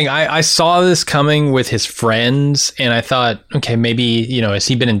 That's the thing. I saw this coming with his friends, and I thought, okay, maybe, has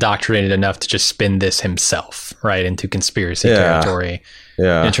he been indoctrinated enough to just spin this himself, right, into conspiracy territory?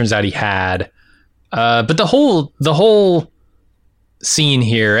 Yeah. And it turns out he had. But the whole scene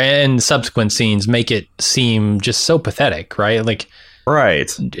here and subsequent scenes make it seem just so pathetic, right? Like,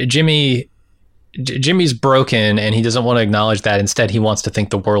 right. Jimmy's broken, and he doesn't want to acknowledge that. Instead, he wants to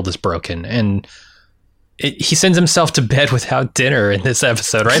think the world is broken, and he sends himself to bed without dinner in this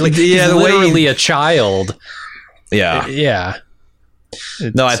episode, right? Like, Yeah, he's the way literally a child. Yeah. Yeah.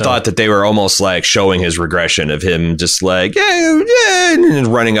 No, I thought that they were almost like showing his regression of him just like, and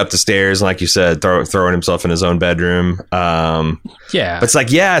running up the stairs. And like you said, throwing himself in his own bedroom. Yeah. But it's like,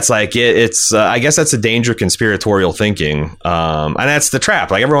 it's I guess that's a danger of conspiratorial thinking. And that's the trap.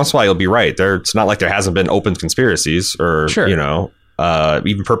 Like every once in a while, you'll be right. It's not like there hasn't been open conspiracies or, Sure.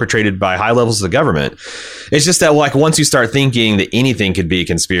 Even perpetrated by high levels of the government. It's just that like once you start thinking that anything could be a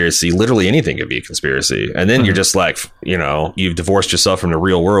conspiracy, literally anything could be a conspiracy. And then you're just like, you've divorced yourself from the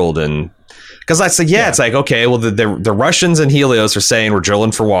real world. And because I said, it's like, okay, well, the Russians and Helios are saying we're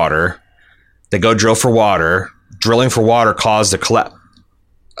drilling for water. They go drill for water. Drilling for water caused a collapse.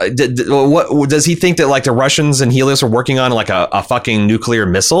 What does he think that like the Russians and Helios are working on like a fucking nuclear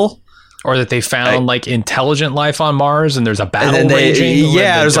missile? Or that they found like intelligent life on Mars and there's a battle raging.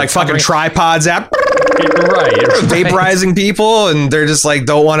 Yeah, there's like fucking tripods out. Right. Vaporizing people, and they're just like,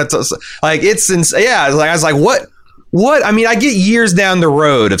 don't want to, like, it's insane. Yeah, like, I was like, what? I mean, I get years down the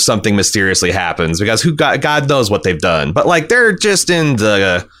road if something mysteriously happens because God knows what they've done. But like, they're just in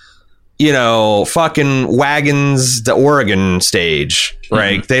the, fucking wagons, the Oregon stage,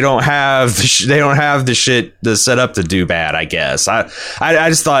 right? Mm-hmm. They don't have the shit to set up to do bad. I guess I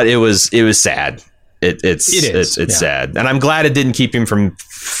just thought it was sad. It's sad, and I'm glad it didn't keep him from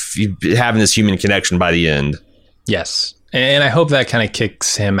having this human connection by the end. Yes, and I hope that kind of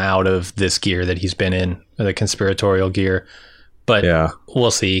kicks him out of this gear that he's been in, the conspiratorial gear. But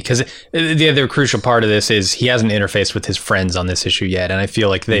we'll see, because the other crucial part of this is he hasn't interfaced with his friends on this issue yet, and I feel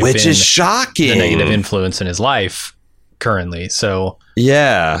like they've been shocking, the negative influence in his life currently. So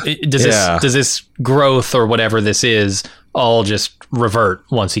does this growth or whatever this is all just revert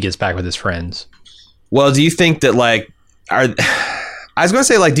once he gets back with his friends? Well, do you think that I was going to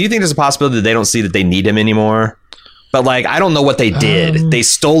say, like, do you think there's a possibility that they don't see that they need him anymore? But like, I don't know what they did. They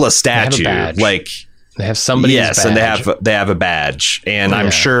stole a statue. They have somebody's badge. Yes, and they have a badge. And I'm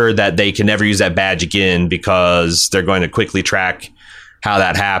sure that they can never use that badge again because they're going to quickly track how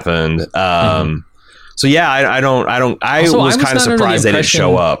that happened. So I was kind of surprised they didn't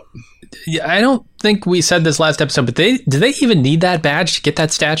show up. Yeah, I don't think we said this last episode, but did they even need that badge to get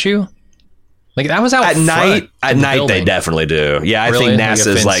that statue? Like, that was out at night. At night, they definitely do. Yeah, I think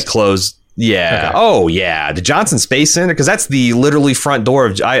NASA's like closed. Yeah. Okay. Oh, yeah. The Johnson Space Center, because that's the literally front door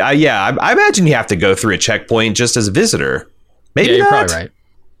of. I imagine you have to go through a checkpoint just as a visitor. Maybe you're not. Probably right.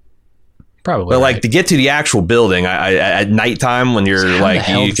 Probably. But like to get to the actual building, at nighttime when you're how like, the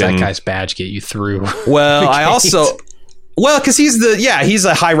hell does that guy's badge get you through? Well, because he's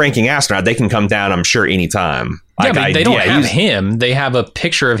a high-ranking astronaut. They can come down, I'm sure, anytime. Yeah, but they don't have him. They have a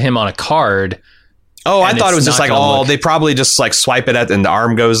picture of him on a card. Oh, I thought it was just like they probably just like swipe it at and the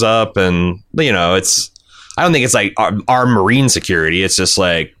arm goes up, and it's. I don't think it's like armed Marine security. It's just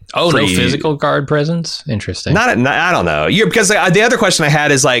like no physical guard presence. Interesting. Not I don't know. Because the other question I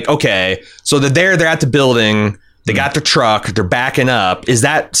had is like, okay, so they're at the building. They got their truck. They're backing up. Is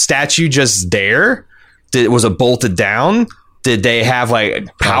that statue just there? Was it bolted down? Did they have like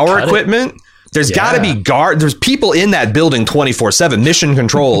power equipment? There's got to be there's people in that building 24/7. Mission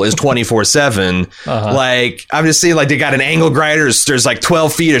control is 24/7. Like, I'm just saying, like, they got an angle grinder. There's like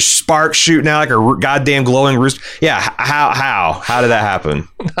 12 feet of sparks shooting out like a goddamn glowing rooster. Yeah. How did that happen?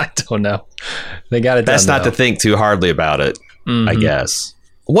 I don't know. They got it done. That's not to think too hardly about it, I guess.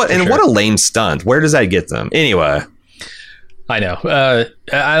 What a lame stunt. Where does that get them? Anyway. I know.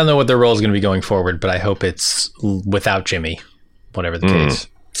 I don't know what their role is going to be going forward, but I hope it's without Jimmy, whatever the case.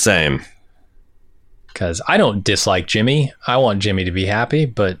 Same. Because I don't dislike Jimmy. I want Jimmy to be happy,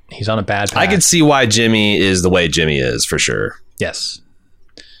 but he's on a bad path. I can see why Jimmy is the way Jimmy is, for sure. Yes.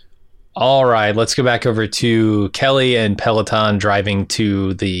 All right, let's go back over to Kelly and Peloton driving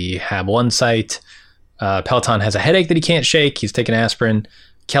to the HAB1 site. Peloton has a headache that he can't shake. He's taking aspirin.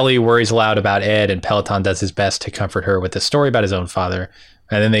 Kelly worries aloud about Ed, and Peloton does his best to comfort her with a story about his own father.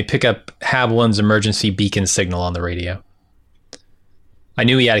 And then they pick up HAB1's emergency beacon signal on the radio. I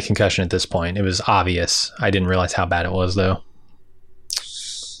knew he had a concussion at this point. It was obvious. I didn't realize how bad it was, though.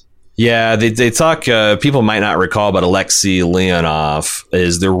 Yeah, they talk, people might not recall, but Alexei Leonov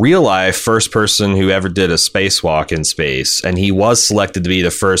is the real-life first person who ever did a spacewalk in space. And he was selected to be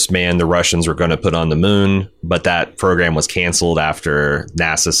the first man the Russians were going to put on the moon. But that program was canceled after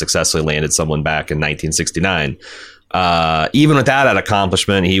NASA successfully landed someone back in 1969. Even without that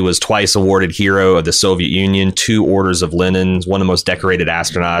accomplishment, he was twice awarded Hero of the Soviet Union, 2 Orders of Lenin, one of the most decorated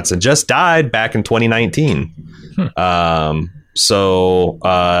astronauts, and just died back in 2019. So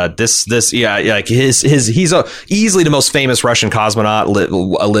this like he's easily the most famous Russian cosmonaut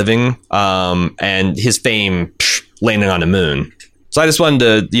living, and his fame landing on the moon. So I just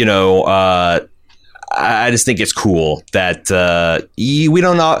wanted to, I just think it's cool that we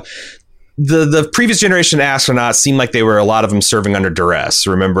don't know. The previous generation astronauts seemed like they were, a lot of them, serving under duress.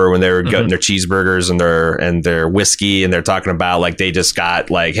 Remember when they were getting their cheeseburgers and their whiskey, and they're talking about like they just got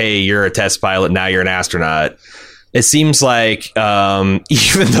like, hey, you're a test pilot, now you're an astronaut. It seems like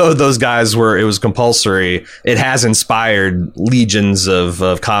even though those guys it was compulsory, it has inspired legions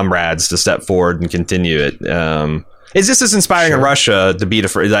of comrades to step forward and continue it. It's just as inspiring in Russia to be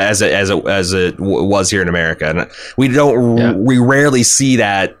as it was here in America, and we rarely see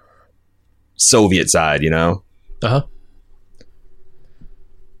that Soviet side,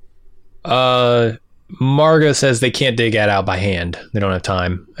 Margot says they can't dig it out by hand. They don't have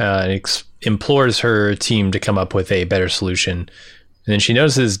time. Implores her team to come up with a better solution. And then she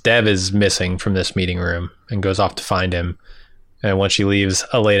notices Dev is missing from this meeting room and goes off to find him. And when she leaves,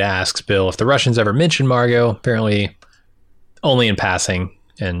 Aleda asks Bill if the Russians ever mentioned Margot. Apparently only in passing,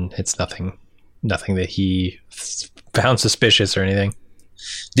 and it's nothing that he found suspicious or anything.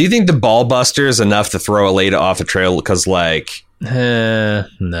 Do you think the ball buster is enough to throw Aleda off the trail? Because no.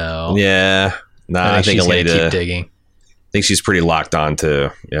 Yeah. Nah, I think Aleda, keep digging. I think she's pretty locked on too.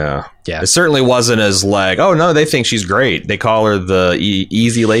 Yeah. Yeah. It certainly wasn't as like, oh no, they think she's great. They call her the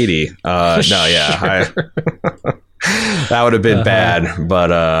easy lady. No, yeah. That would have been bad.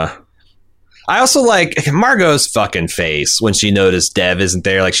 But I also like Margot's fucking face when she noticed Dev isn't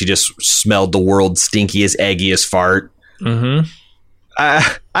there. Like she just smelled the world's stinkiest, eggiest fart. Mm-hmm.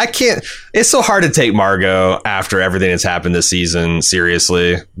 I can't. It's so hard to take Margot after everything that's happened this season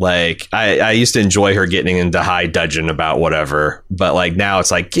seriously. Like I used to enjoy her getting into high dudgeon about whatever, but like now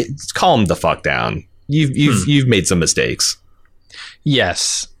it's like, calm the fuck down. You've made some mistakes.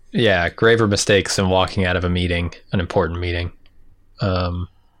 Yes, yeah, graver mistakes than walking out of an important meeting. I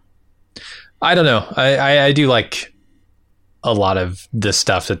don't know. I do like a lot of the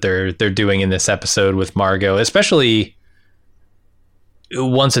stuff that they're doing in this episode with Margot, especially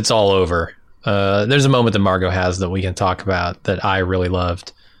once it's all over. There's a moment that Margot has that we can talk about that I really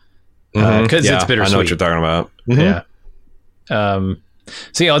loved, because it's bittersweet. I know what you're talking about. Yeah.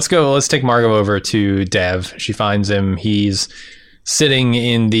 So yeah, let's take Margot over to Dev. She finds him. He's sitting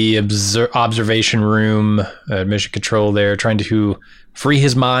in the observation room, mission control there, trying to free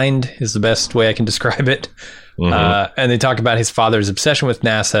his mind is the best way I can describe it. And they talk about his father's obsession with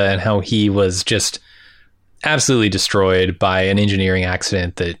NASA and how he was just absolutely destroyed by an engineering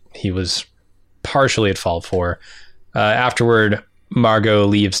accident that he was partially at fault for. Afterward, Margot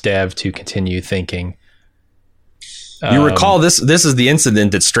leaves Dev to continue thinking. You recall this is the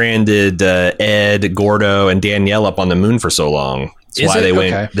incident that stranded Ed, Gordo, and Danielle up on the moon for so long.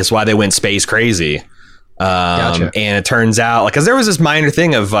 That's why they went space crazy. Gotcha. And it turns out, like, because there was this minor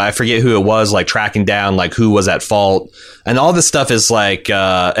thing of I forget who it was, like tracking down like who was at fault, and all this stuff is like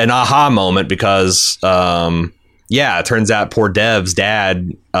an aha moment because it turns out poor Dev's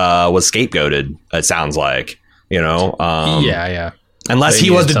dad was scapegoated. It sounds like, yeah. Unless he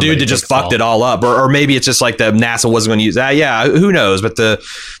was the dude that just fucked it all up, or maybe it's just like the NASA wasn't going to use that. Yeah, who knows? But the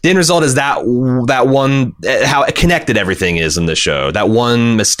end result is that one, how connected everything is in the show. That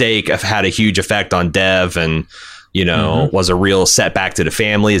one mistake had a huge effect on Dev, and was a real setback to the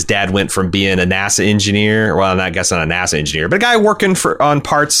family. His dad went from being a NASA engineer, well, I guess not a NASA engineer, but a guy working on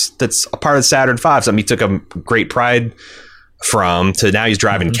parts that's a part of Saturn V, something he took a great pride from, to now he's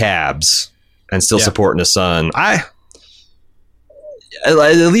driving cabs and still supporting his son. At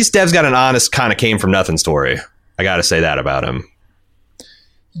least Dev's got an honest kind of came from nothing story. I got to say that about him.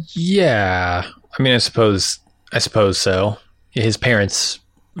 Yeah. I mean, I suppose so. His parents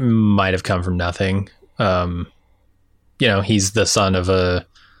might have come from nothing. He's the son of a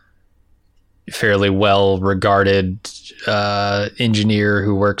fairly well-regarded engineer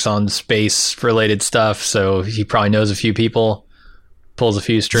who works on space-related stuff. So he probably knows a few people. Pulls a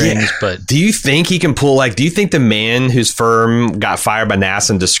few strings, but do you think he can pull? Like, do you think the man whose firm got fired by NASA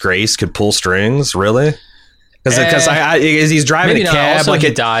in disgrace could pull strings? Really? Because he's driving a cab. Also, like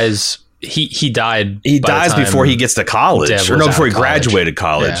he dies. He died. He dies before he gets to college, before he graduated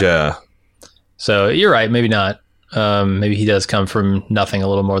college. Yeah. So you're right. Maybe not. Maybe he does come from nothing a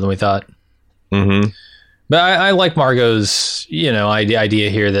little more than we thought. Mm-hmm. But I like Margot's idea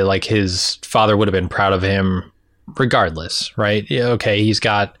here that like his father would have been proud of him regardless, right? Yeah, okay, he's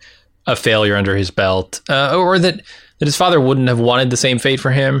got a failure under his belt, or that his father wouldn't have wanted the same fate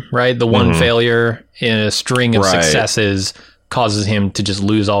for him, right? The one failure in a string of successes causes him to just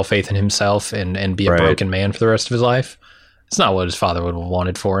lose all faith in himself and be a broken man for the rest of his life. It's not what his father would have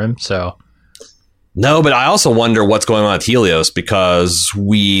wanted for him. So no, but I also wonder what's going on with Helios, because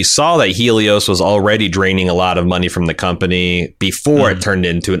we saw that Helios was already draining a lot of money from the company before it turned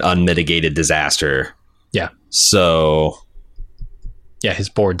into an unmitigated disaster. Yeah. So yeah, his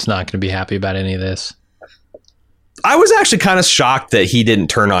board's not going to be happy about any of this. I was actually kind of shocked that he didn't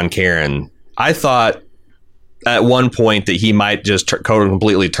turn on Karen. I thought at one point that he might just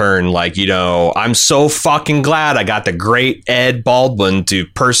completely turn, like, you know, I'm so fucking glad I got the great Ed Baldwin to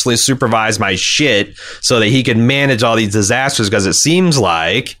personally supervise my shit so that he could manage all these disasters, because it seems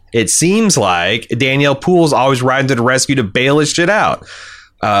like Danielle Poole's always riding to the rescue to bail his shit out.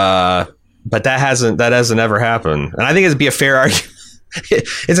 But that hasn't ever happened. And I think it'd be a fair argument.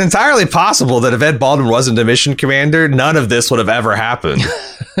 It's entirely possible that if Ed Baldwin wasn't a mission commander, none of this would have ever happened.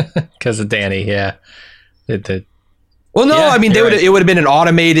 Because of Danny, yeah. Well, no, I mean, it would have been an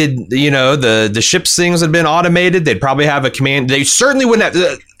automated, you know, the ship's things had been automated. They'd probably have a command. They certainly wouldn't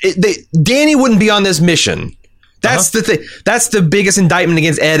have. Danny wouldn't be on this mission. That's the thing. That's the biggest indictment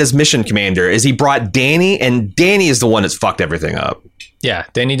against Ed as mission commander, is he brought Danny, and Danny is the one that's fucked everything up. Yeah,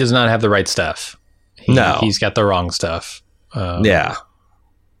 Danny does not have the right stuff. He's got the wrong stuff. Yeah.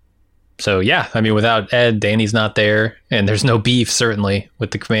 So, yeah, I mean, without Ed, Danny's not there, and there's no beef, certainly,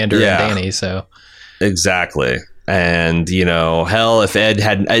 with the commander and Danny, so. Exactly. And, you know, hell, if Ed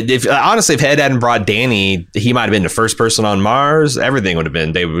hadn't brought Danny, he might have been the first person on Mars. Everything would have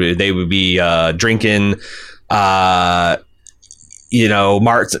been. They would be drinking, you know,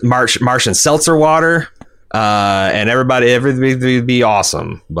 Martian seltzer water, and everything would be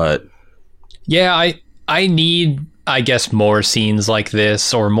awesome. But yeah, I need, I guess, more scenes like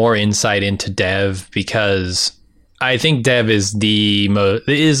this or more insight into Dev, because I think Dev is the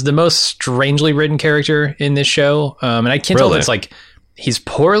most strangely written character in this show. And I can't tell if it's like he's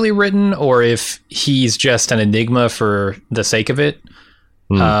poorly written or if he's just an enigma for the sake of it.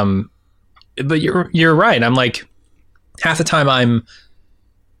 But you're right. I'm like, half the time I'm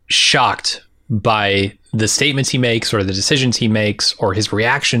shocked by the statements he makes or the decisions he makes or his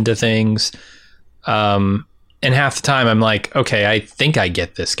reaction to things. And half the time I'm like, okay, I think I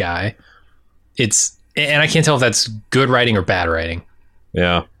get this guy. And I can't tell if that's good writing or bad writing.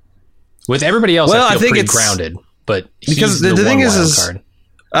 Yeah. With everybody else, I feel pretty grounded, but because the thing is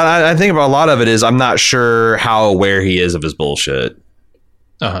I think about a lot of it is I'm not sure how aware he is of his bullshit.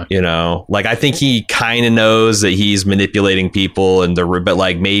 You know, like, I think he kind of knows that he's manipulating people but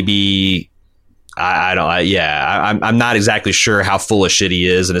like maybe I'm not exactly sure how full of shit he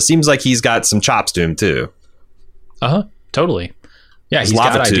is. And it seems like he's got some chops to him too. Totally. Yeah. He's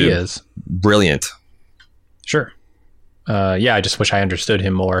got ideas. Brilliant. Sure. Yeah. I just wish I understood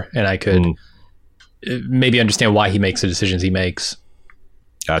him more and I could maybe understand why he makes the decisions he makes.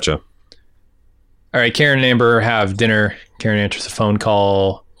 Gotcha. All right. Karen and Amber have dinner. Karen answers a phone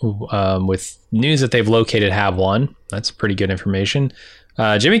call with news that they've located Have One. That's pretty good information.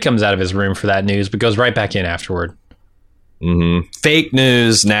 Jimmy comes out of his room for that news, but goes right back in afterward. Fake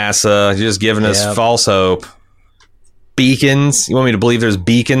news, NASA. You're just giving us false hope. Beacons. You want me to believe there's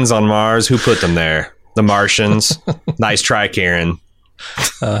beacons on Mars? Who put them there? The Martians. Nice try, Karen.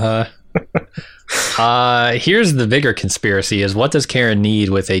 Here's the bigger conspiracy: is what does Karen need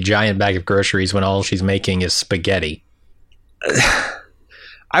with a giant bag of groceries when all she's making is spaghetti?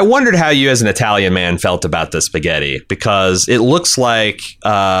 I wondered how you, as an Italian man, felt about the spaghetti, because it looks like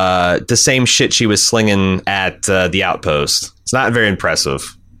the same shit she was slinging at the outpost. It's not very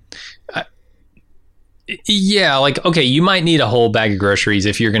impressive. Yeah, like, okay, you might need a whole bag of groceries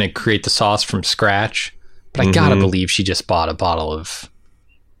if you're going to create the sauce from scratch, but I gotta believe she just bought a bottle of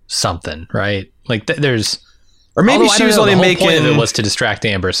something, right? Like, there's... Or maybe she was only making... The whole point of it was to distract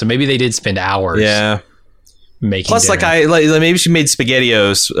Amber, so maybe they did spend hours making Plus, dinner. maybe she made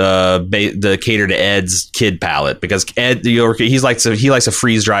SpaghettiOs the cater to Ed's kid palate, because Ed, he likes a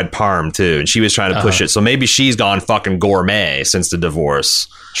freeze-dried parm, too, and she was trying to push it, so maybe she's gone fucking gourmet since the divorce.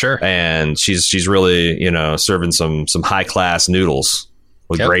 Sure. And she's really, you know, serving some high-class noodles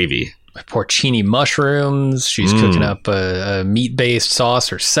with gravy. Porcini mushrooms. She's cooking up a meat-based sauce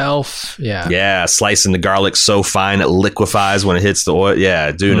herself. Yeah, slicing the garlic so fine it liquefies when it hits the oil.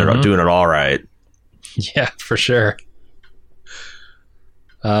 Yeah, doing it all right. Yeah, for sure.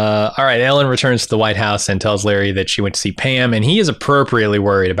 All right, Ellen returns to the White House and tells Larry that she went to see Pam, and he is appropriately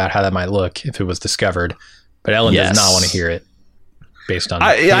worried about how that might look if it was discovered. But Ellen does not want to hear it. Based on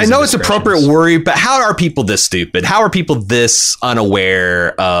I know it's appropriate worry, but how are people this stupid? How are people this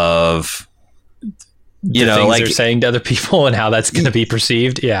unaware of you know, like you're saying to other people and how that's going to be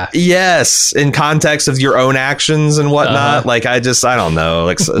perceived. Yeah. Yes. In context of your own actions and whatnot. Like, I don't know.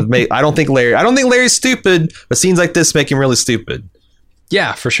 Like, I don't think Larry's stupid, but scenes like this make him really stupid.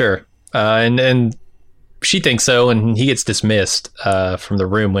 Yeah, for sure. And she thinks so. And he gets dismissed from the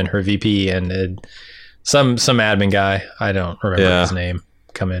room when her VP and some admin guy, I don't remember his name,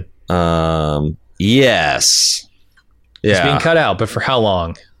 come in. Yes. Yeah. He's being cut out, but for how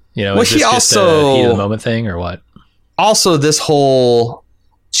long? You know, well, is this just a heat of the moment thing or what? Also, this whole,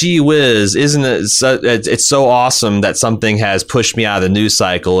 gee whiz, isn't it? It's so awesome that something has pushed me out of the news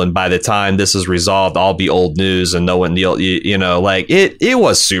cycle, and by the time this is resolved, I'll be old news, and no one, you know, like it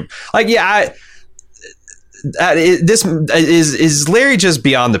was super. Like, yeah, this is Larry just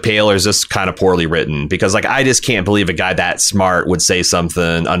beyond the pale, or is this kind of poorly written? Because like, I just can't believe a guy that smart would say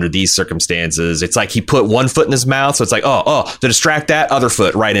something under these circumstances. It's like he put one foot in his mouth, so it's like, oh, to distract that other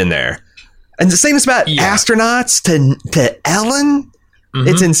foot right in there. And the same is about astronauts to Ellen. Mm-hmm.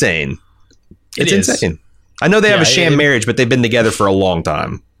 It's insane. It's insane. I know they have a sham marriage, but they've been together for a long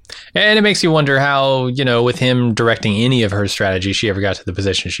time. And it makes you wonder how, you know, with him directing any of her strategy, she ever got to the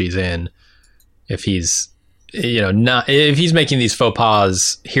position she's in. If he's, you know, if he's making these faux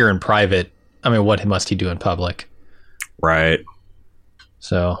pas here in private, I mean, what must he do in public? Right.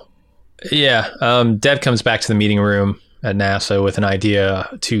 So, yeah, Dev comes back to the meeting room at NASA with an idea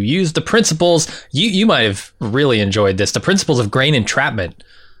to use the principles. You might have really enjoyed this. The principles of grain entrapment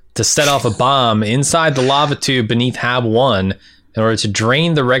to set off a bomb inside the lava tube beneath Hab 1 in order to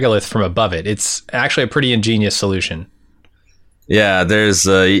drain the regolith from above it. It's actually a pretty ingenious solution. Yeah, there's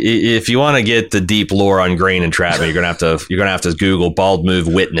if you want to get the deep lore on grain entrapment, you're gonna have to Google Bald Move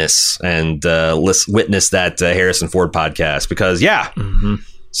Witness and witness that Harrison Ford podcast, because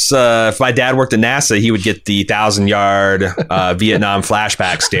so if my dad worked at NASA, he would get the 1,000-yard Vietnam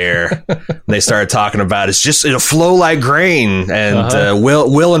flashback stare. And they started talking about it'll flow like grain, and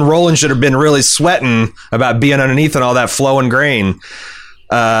Will and Roland should have been really sweating about being underneath and all that flowing grain.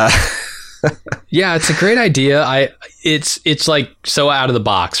 Yeah, it's a great idea. It's like so out of the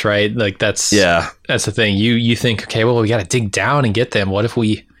box, right? Like that's the thing. You think, okay, well, we got to dig down and get them. What if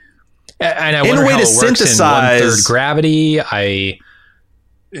we? And I wonder how it works in 1/3 gravity.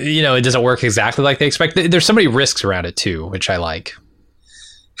 It doesn't work exactly like they expect. There's so many risks around it too, which I like.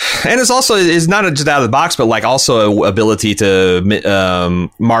 And it's not just out of the box, but like also ability to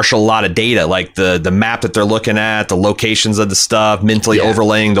marshal a lot of data, like the map that they're looking at, the locations of the stuff, mentally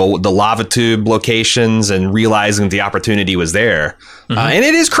overlaying the lava tube locations and realizing the opportunity was there. And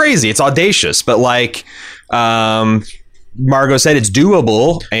it is crazy. It's audacious, but like Margot said, it's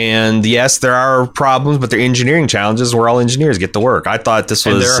doable. And yes, there are problems, but they're engineering challenges where all engineers get to work. I thought this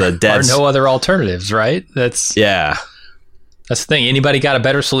was there are no other alternatives, right? That's the thing. Anybody got a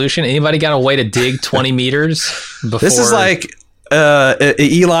better solution? Anybody got a way to dig 20 meters before? This is like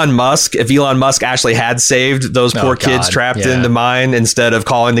Elon Musk. If Elon Musk actually had saved those poor kids trapped in the mine instead of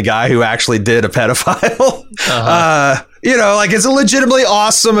calling the guy who actually did a pedophile. Like it's a legitimately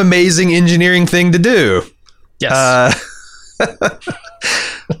awesome, amazing engineering thing to do. Yes.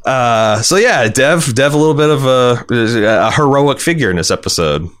 So yeah, Dev a little bit of a heroic figure in this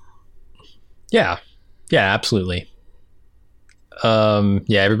episode. Yeah, absolutely.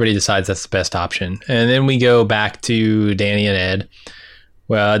 Everybody decides that's the best option. And then we go back to Danny and Ed.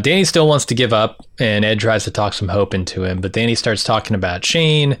 Well, Danny still wants to give up, and Ed tries to talk some hope into him. But Danny starts talking about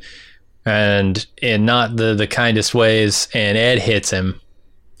Shane, and in not the kindest ways, and Ed hits him.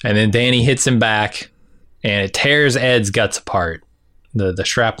 And then Danny hits him back, and it tears Ed's guts apart. The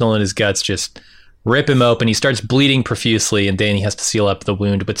shrapnel in his guts just rip him open. He starts bleeding profusely, and Danny has to seal up the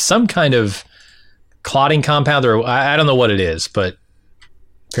wound with some kind of clotting compound, or I don't know what it is, but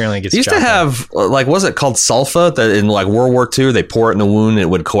apparently it gets. They used to have was it called sulfa that in like World War II they pour it in the wound and it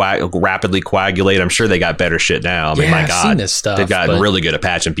would rapidly coagulate. I'm sure they got better shit now. I mean, my God, I've seen this stuff. They've gotten really good at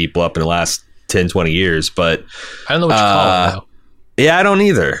patching people up in the last 10-20 years, but I don't know what you call it though. Yeah, I don't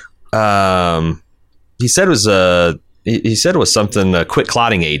either. He said it was something, a quick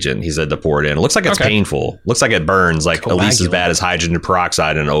clotting agent, he said, to pour it in. It looks like it's painful. Looks like it burns, like at least as bad as hydrogen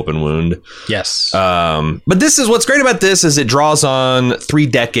peroxide in an open wound. Yes. But this is what's great about this is it draws on 3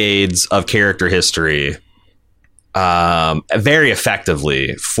 decades of character history very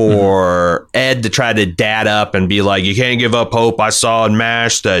effectively for Ed to try to dad up and be like, you can't give up hope. I saw in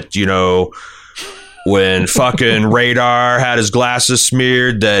MASH that, when fucking Radar had his glasses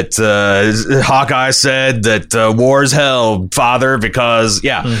smeared, that Hawkeye said that war's hell, father, because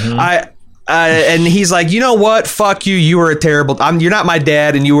I and he's like, you know what? Fuck you. You were a terrible. You're not my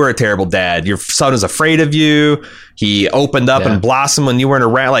dad, and you were a terrible dad. Your son is afraid of you. He opened up and blossomed when you weren't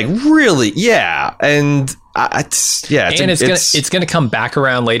around. Like, really? Yeah. And it's gonna come back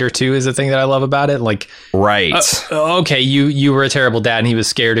around later too. Is the thing that I love about it. Like, right? Okay, you were a terrible dad, and he was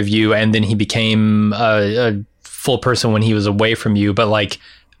scared of you, and then he became a full person when he was away from you. But like,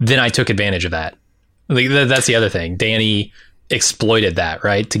 then I took advantage of that. Like, that's the other thing. Danny exploited that,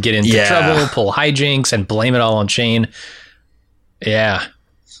 right, to get into trouble, pull hijinks, and blame it all on Shane. Yeah,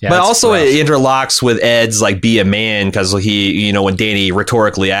 but also rough. It interlocks with Ed's like be a man, because he, when Danny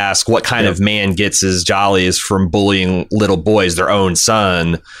rhetorically asks what kind of man gets his jollies from bullying little boys, their own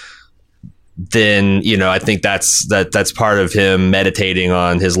son, then I think that's part of him meditating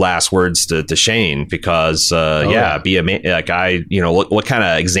on his last words to Shane, because be a man. Like, what kind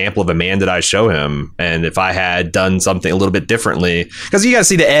of example of a man did I show him? And if I had done something a little bit differently, because you got to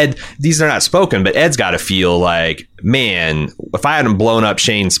see Ed, these are not spoken, but Ed's got to feel like, man, if I hadn't blown up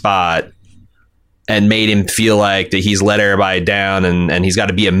Shane's spot and made him feel like that he's let everybody down, and he's got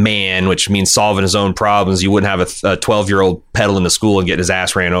to be a man, which means solving his own problems. You wouldn't have a 12-year-old pedaling to school and getting his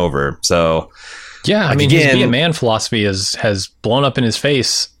ass ran over. So, yeah, I mean, his be a man philosophy has blown up in his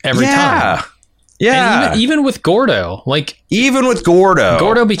face every time. Yeah, and even with Gordo,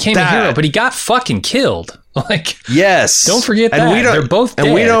 Gordo became a hero, but he got fucking killed. Like, yes, don't forget that. They're both dead.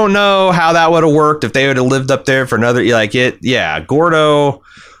 And we don't know how that would have worked if they would have lived up there for another. Gordo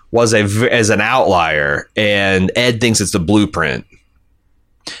was as an outlier, and Ed thinks it's the blueprint.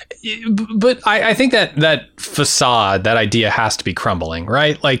 But I think that facade, that idea has to be crumbling,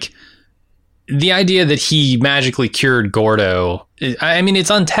 right? Like, the idea that he magically cured Gordo, I mean, it's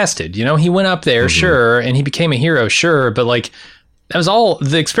untested. He went up there, sure, and he became a hero, sure, but like, that was all.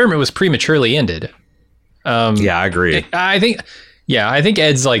 The experiment was prematurely ended. I agree. I think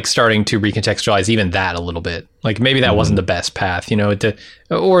Ed's like starting to recontextualize even that a little bit. Like, maybe that wasn't the best path,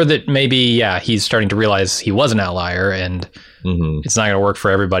 or that maybe, he's starting to realize he was an outlier, and it's not going to work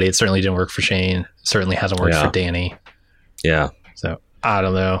for everybody. It certainly didn't work for Shane. It certainly hasn't worked for Danny. Yeah. So I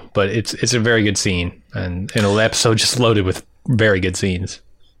don't know, but it's a very good scene, and an episode just loaded with very good scenes.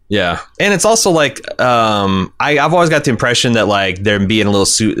 Yeah, and it's also like I've always got the impression that like they're being a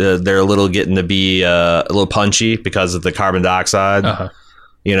little they're a little getting to be a little punchy because of the carbon dioxide.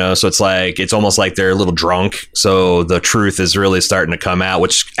 So it's almost like they're a little drunk. So the truth is really starting to come out,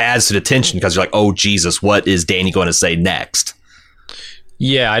 which adds to the tension, because you're like, oh Jesus, what is Danny going to say next?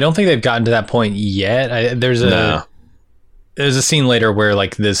 Yeah, I don't think they've gotten to that point yet. There's a scene later where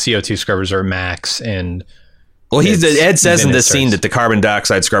like the CO2 scrubbers are max, and Ed says in this scene that the carbon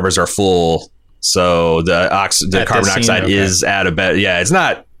dioxide scrubbers are full, so the carbon dioxide is at a bed. Yeah, it's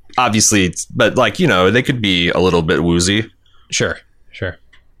not obviously, but like they could be a little bit woozy. Sure.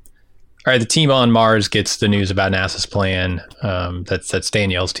 All right, the team on Mars gets the news about NASA's plan. That's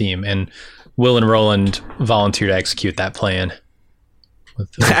Danielle's team, and Will and Roland volunteer to execute that plan.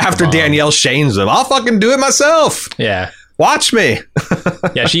 After Danielle shames them, I'll fucking do it myself. Yeah. Watch me.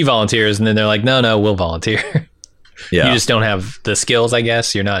 Yeah, she volunteers, and then they're like, no, we'll volunteer. Yeah. You just don't have the skills, I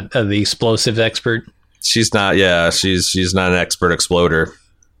guess. You're not the explosive expert. She's not. Yeah, she's not an expert exploder.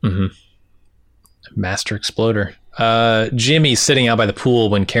 Master exploder. Jimmy's sitting out by the pool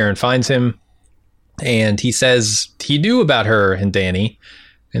when Karen finds him, and he says he knew about her and Danny,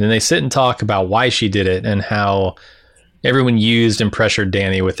 and then they sit and talk about why she did it and how everyone used and pressured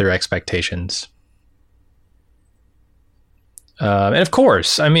Danny with their expectations. And of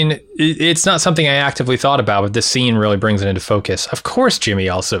course, I mean, it's not something I actively thought about, but this scene really brings it into focus. Of course, Jimmy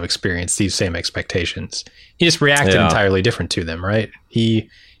also experienced these same expectations. He just reacted entirely different to them, right? He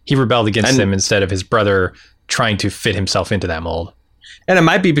rebelled against them instead of his brother trying to fit himself into that mold. And it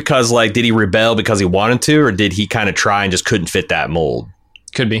might be because, like, did he rebel because he wanted to, or did he kind of try and just couldn't fit that mold?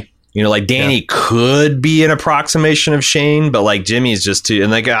 Could be. Like Danny could be an approximation of Shane, but like Jimmy's just too,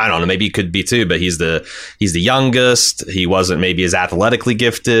 and like, I don't know, maybe he could be too, but he's the youngest. He wasn't maybe as athletically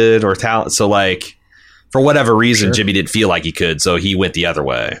gifted or talent. So like, for whatever reason, Jimmy didn't feel like he could. So he went the other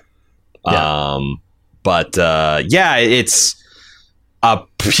way. Yeah. It's a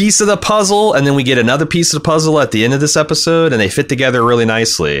piece of the puzzle, and then we get another piece of the puzzle at the end of this episode, and they fit together really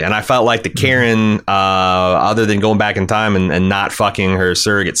nicely. And I felt like the Karen, other than going back in time and not fucking her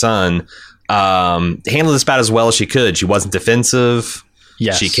surrogate son, handled this about as well as she could. She wasn't defensive.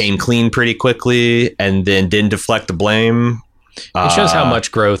 Yes. She came clean pretty quickly, and then didn't deflect the blame. It shows how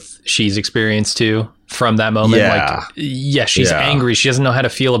much growth she's experienced too from that moment. She's angry. She doesn't know how to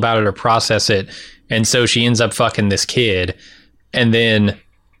feel about it or process it, and so she ends up fucking this kid. And then,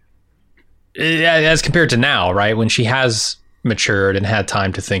 as compared to now, right, when she has matured and had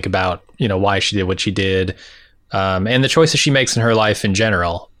time to think about, why she did what she did, and the choices she makes in her life in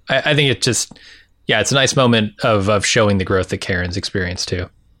general. I think it just, it's a nice moment of showing the growth that Karen's experienced too.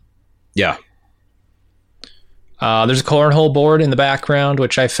 Yeah. There's a cornhole board in the background,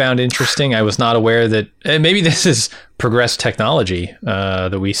 which I found interesting. I was not aware that maybe this is progressed technology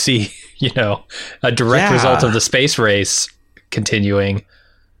that we see, a direct result of the space race continuing.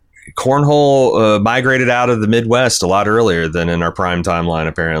 Cornhole migrated out of the Midwest a lot earlier than in our prime timeline,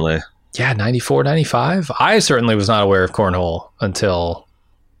 apparently. Yeah, 94, 95. I certainly was not aware of cornhole until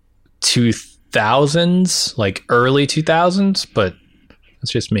 2000s, like early 2000s, but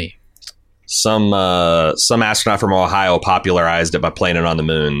that's just me. Some astronaut from Ohio popularized it by playing it on the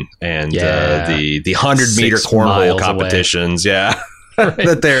moon, and the 100-meter cornhole competitions, right.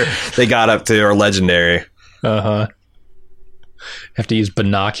 that they got up to are legendary. Have to use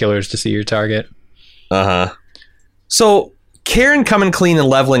binoculars to see your target. So Karen coming clean and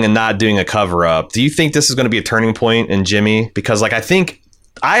leveling and not doing a cover up. Do you think this is going to be a turning point in Jimmy? Because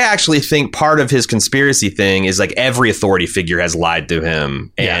I actually think part of his conspiracy thing is like every authority figure has lied to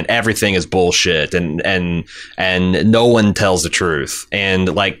him, and everything is bullshit, and no one tells the truth.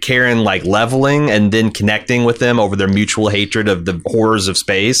 And like Karen, like leveling and then connecting with them over their mutual hatred of the horrors of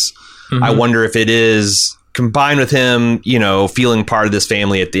space. I wonder if it is combined with him, feeling part of this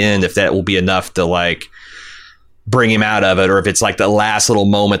family at the end, if that will be enough to like bring him out of it, or if it's like the last little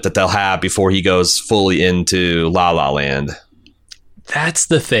moment that they'll have before he goes fully into La La Land. That's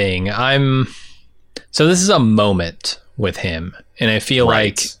the thing. So this is a moment with him, and I feel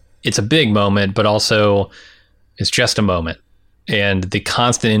like it's a big moment, but also it's just a moment. And the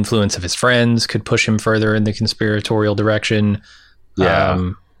constant influence of his friends could push him further in the conspiratorial direction.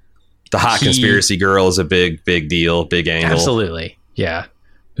 Yeah. The hot conspiracy girl is a big deal, big angle. Absolutely. Yeah.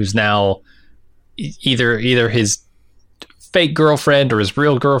 Who's now either his fake girlfriend or his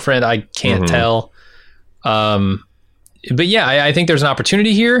real girlfriend. I can't tell. But yeah, I think there's an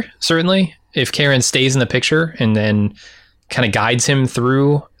opportunity here, certainly, if Karen stays in the picture and then kind of guides him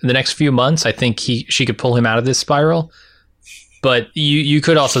through the next few months. I think she could pull him out of this spiral. But you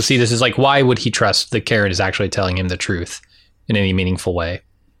could also see this as like, why would he trust that Karen is actually telling him the truth in any meaningful way?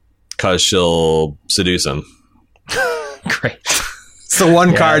 Because she'll seduce him. Great. It's the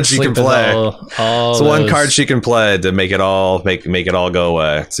one card she can play. It's the one card she can play to make it all go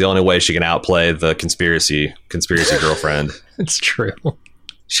away. It's the only way she can outplay the conspiracy girlfriend. It's true.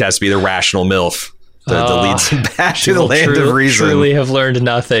 She has to be the rational MILF to lead them back to the land of reason. Truly have learned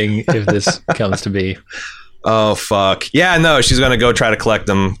nothing if this comes to be. Oh fuck. Yeah, no, she's gonna go try to collect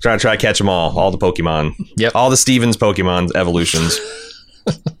them, try to catch them all the Pokemon. Yep. All the Stevens Pokemon evolutions.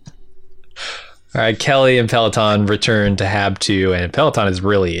 All right, Kelly and Peloton return to Hab 2, and Peloton is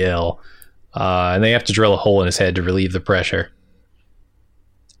really ill, and they have to drill a hole in his head to relieve the pressure.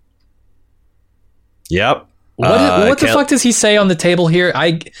 Yep. What the fuck does he say on the table here?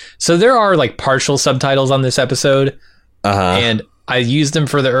 So there are like partial subtitles on this episode, and I used them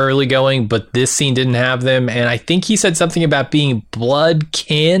for the early going, but this scene didn't have them, and I think he said something about being blood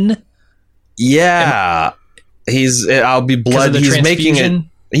kin. Yeah, I'll be blood. He's making it.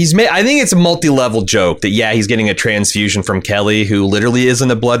 I think it's a multi-level joke that, he's getting a transfusion from Kelly, who literally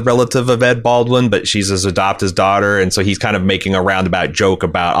isn't a blood relative of Ed Baldwin, but she's his adopted daughter. And so he's kind of making a roundabout joke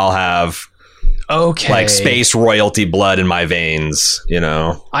about, I'll have like space royalty blood in my veins,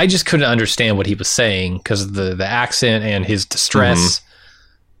 I just couldn't understand what he was saying because of the accent and his distress.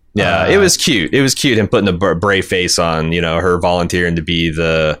 Yeah, it was cute. It was cute him putting a brave face on, her volunteering to be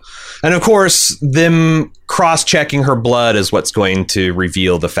and of course, them cross-checking her blood is what's going to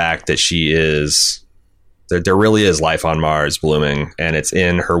reveal the fact that she is, there really is life on Mars blooming, and it's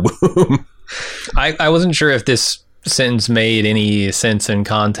in her womb. I wasn't sure if this sentence made any sense in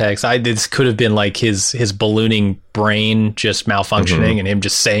context. This could have been like his ballooning brain just malfunctioning and him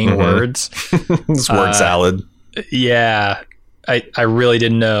just saying words. It's word salad. Yeah. I really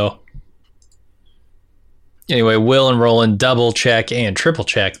didn't know. Anyway, Will and Roland double check and triple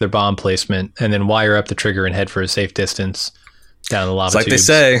check their bomb placement and then wire up the trigger and head for a safe distance down the lava tubes. Like they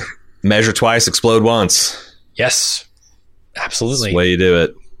say, measure twice, explode once. Yes, absolutely. That's the way you do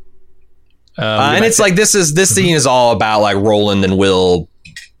it. And it's like this scene is all about like Roland and Will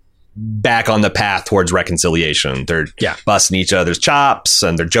back on the path towards reconciliation. They're busting each other's chops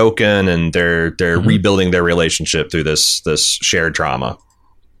and they're joking and they're rebuilding their relationship through this shared trauma.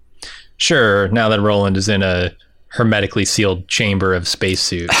 Sure. Now that Roland is in a hermetically sealed chamber of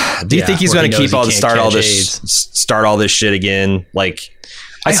spacesuit. Do you think he's going to start all this shit again? Like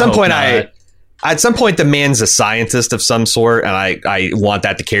at some point the man's a scientist of some sort, and I want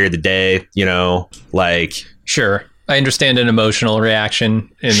that to carry the day, like. Sure. I understand an emotional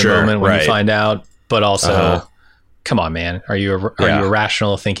reaction in the moment when you find out, but also, come on, man, are you a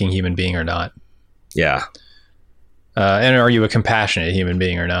rational thinking human being or not? Yeah. And are you a compassionate human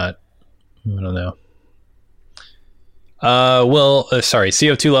being or not? I don't know.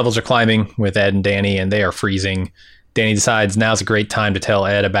 CO2 levels are climbing with Ed and Danny, and they are freezing. Danny decides now's a great time to tell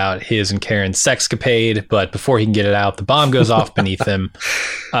Ed about his and Karen's sexcapade, but before he can get it out, the bomb goes off beneath them.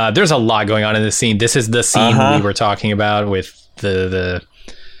 There's a lot going on in this scene. This is the scene we were talking about with the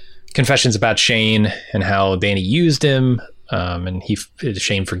confessions about Shane and how Danny used him, and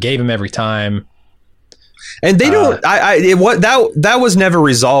Shane forgave him every time. And they don't. That was never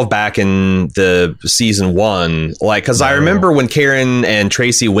resolved back in the season 1. Like, because I remember when Karen and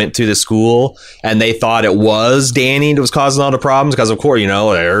Tracy went to the school and they thought it was Danny that was causing all the problems because, of course,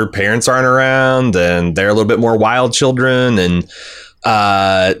 their parents aren't around and they're a little bit more wild children. And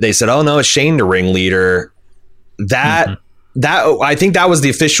they said, "Oh no, it's Shane the ringleader." That I think that was the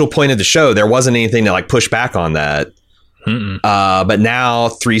official point of the show. There wasn't anything to like push back on that. But now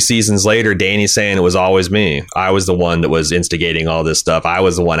 3 seasons later, Danny's saying it was always me. I was the one that was instigating all this stuff. I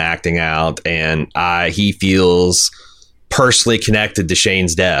was the one acting out, and he feels personally connected to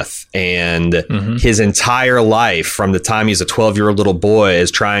Shane's death, and his entire life from the time he's a 12-year-old little boy is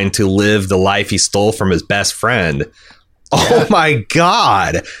trying to live the life he stole from his best friend. Yeah. Oh my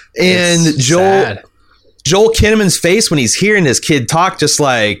God. And it's sad. Joel Kinnaman's face when he's hearing this kid talk, just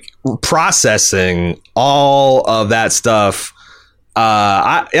like processing all of that stuff.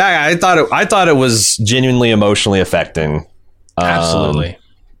 I thought it was genuinely emotionally affecting. Absolutely.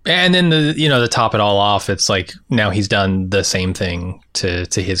 And then to top it all off, it's like now he's done the same thing to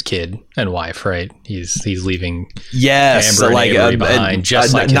his kid and wife, right? He's leaving Amber and Avery behind,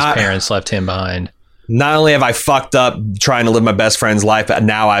 just like his parents left him behind. Not only have I fucked up trying to live my best friend's life, but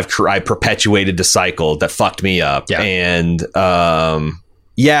now I perpetuated the cycle that fucked me up. Yeah. And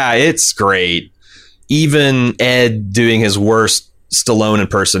it's great. Even Ed doing his worst Stallone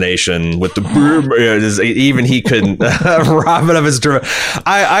impersonation with the boom, even he couldn't rob it of his drum.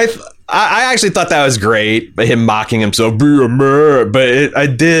 I actually thought that was great, him mocking himself, but it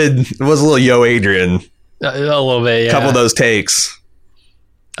was a little Yo Adrian. A little bit, yeah. A couple of those takes.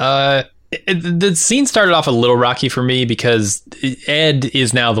 The scene started off a little rocky for me because Ed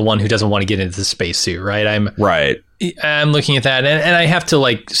is now the one who doesn't want to get into the spacesuit, right? I'm looking at that and I have to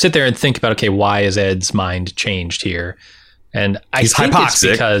like sit there and think about, okay, why is Ed's mind changed here? And he's think hypoxic. It's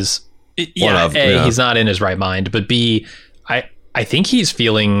because he's not in his right mind, but B, I think he's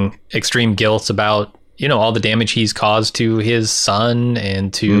feeling extreme guilt about, all the damage he's caused to his son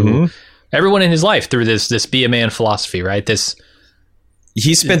and to everyone in his life through this be a man philosophy, right?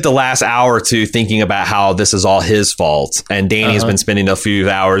 He spent the last hour or two thinking about how this is all his fault. And Danny's been spending a few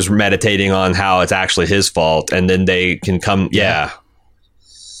hours meditating on how it's actually his fault. And then they can come. Yeah.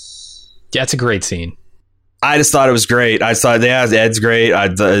 Yeah, it's a great scene. I just thought it was great. I thought, Ed's great.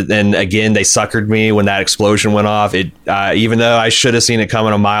 And again, they suckered me when that explosion went off. Even though I should have seen it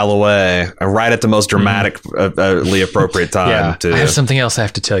coming a mile away, right at the most dramatically appropriate time. I have something else I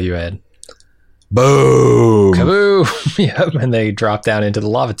have to tell you, Ed. Boom. Kaboom. Yep. And they drop down into the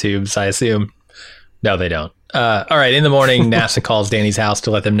lava tubes, I assume. No, they don't. All right. In the morning, NASA calls Danny's house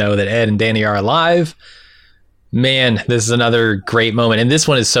to let them know that Ed and Danny are alive. Man, this is another great moment. And this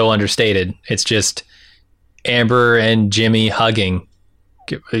one is so understated. It's just Amber and Jimmy hugging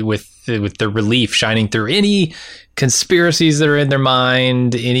with the relief shining through any conspiracies that are in their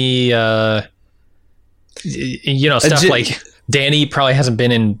mind, any, stuff like Danny probably hasn't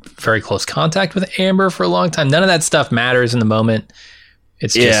been in very close contact with Amber for a long time. None of that stuff matters in the moment.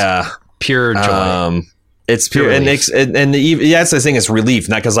 It's just pure joy. It's pure relief. And that's the thing. It's relief,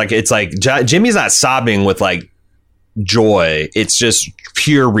 not because it's like Jimmy's not sobbing with like joy. It's just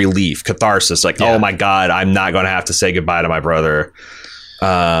pure relief, catharsis. Like, oh my God, I'm not going to have to say goodbye to my brother.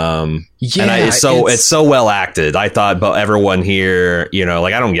 It's so well acted. I thought, but everyone here, I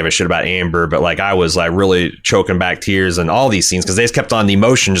don't give a shit about Amber, but like I was like really choking back tears in all these scenes because they just kept on, the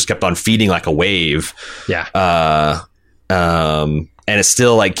emotion just kept on feeding like a wave. Yeah. And it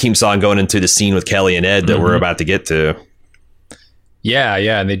still like keeps on going into the scene with Kelly and Ed that we're about to get to. Yeah,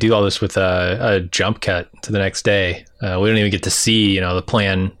 and they do all this with a jump cut to the next day. We don't even get to see, the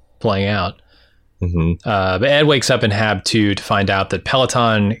plan playing out. But Ed wakes up in Hab 2 to find out that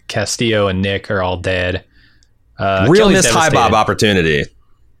Peloton, Castillo, and Nick are all dead. Real missed high bob opportunity.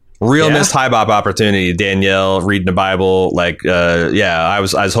 Missed high bob opportunity. Danielle reading the Bible. I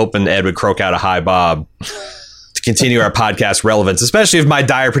was hoping Ed would croak out a high bob to continue our podcast relevance, especially if my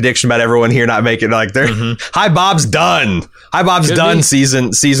dire prediction about everyone here not making high bob's done. High bob's done.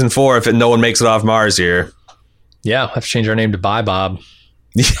 Season 4 if no one makes it off Mars here. Yeah, we'll have to change our name to Bye Bob.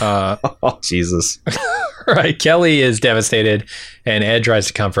 Oh, Jesus. Right. Kelly is devastated, and Ed tries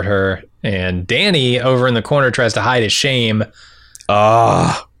to comfort her, and Danny over in the corner tries to hide his shame.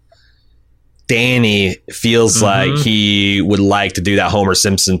 Danny feels like he would like to do that Homer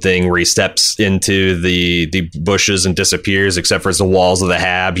Simpson thing where he steps into the bushes and disappears, except for it's the walls of the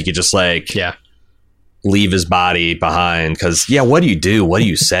hab. He could just leave his body behind. Because, what do you do? What do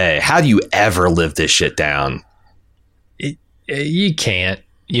you say? How do you ever live this shit down? You can't.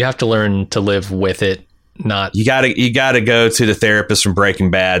 You have to learn to live with it. Not you gotta go to the therapist from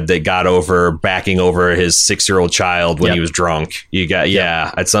Breaking Bad that got over backing over his 6-year-old child when he was drunk. You got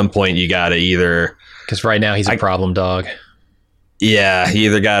at some point you gotta either, because right now he's a problem dog. Yeah,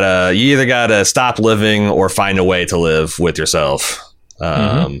 you either gotta stop living or find a way to live with yourself.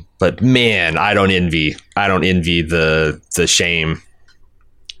 But man, I don't envy the shame.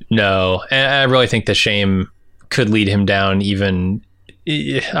 No, and I really think the shame could lead him down even.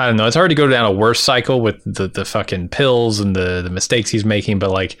 I don't know. It's hard to go down a worse cycle with the fucking pills and the mistakes he's making, but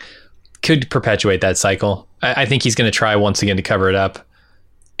like could perpetuate that cycle. I think he's going to try once again to cover it up.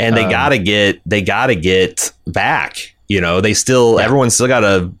 And they gotta get back. You know, everyone's still got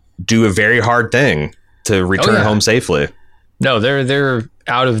to do a very hard thing to return home safely. No, they're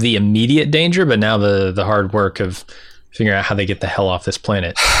out of the immediate danger, but now the hard work of figuring out how they get the hell off this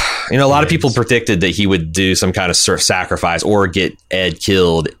planet. You know, a lot of people predicted that he would do some kind of sacrifice or get Ed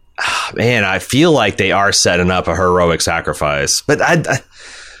killed. Man, I feel like they are setting up a heroic sacrifice. But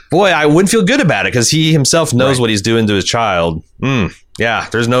I wouldn't feel good about it because he himself knows what he's doing to his child. Yeah,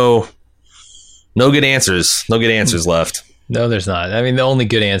 there's no good answers. No good answers left. No, there's not. I mean, the only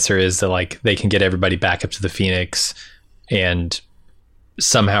good answer is that like they can get everybody back up to the Phoenix and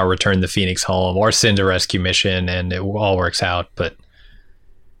somehow return the Phoenix home or send a rescue mission, and it all works out. But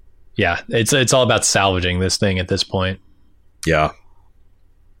yeah, it's all about salvaging this thing at this point. Yeah.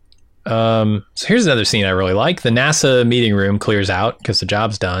 So here's another scene I really like. The NASA meeting room clears out because the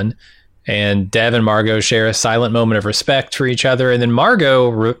job's done, and Dev and Margot share a silent moment of respect for each other, and then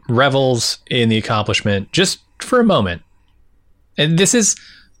Margot revels in the accomplishment just for a moment. And this is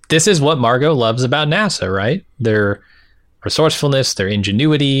what Margot loves about NASA, right? Their resourcefulness, their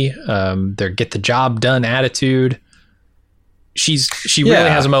ingenuity, their get the job done attitude. She really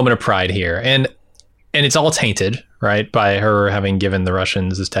has a moment of pride here, and it's all tainted, right, by her having given the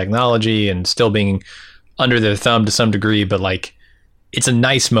Russians this technology and still being under their thumb to some degree. But like, it's a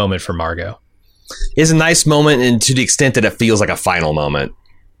nice moment for Margot. It's a nice moment, and to the extent that it feels like a final moment.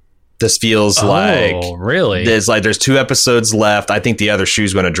 This feels really? There's 2 episodes left. I think the other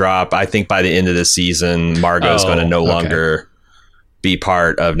shoe's going to drop. I think by the end of the season, Margot's going to no longer be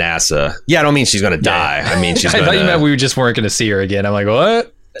part of NASA. Yeah, I don't mean she's going to die. I mean she's. I thought you meant we just weren't going to see her again. I'm like,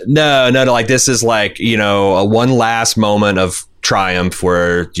 what? No. Like, this is like, a one last moment of triumph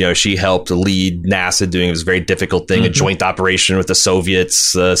where she helped lead NASA doing this very difficult thing, a joint operation with the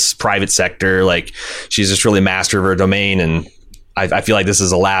Soviets, private sector. Like, she's just really master of her domain, and I feel like this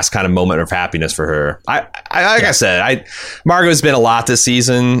is the last kind of moment of happiness for her. I said, Margot's been a lot this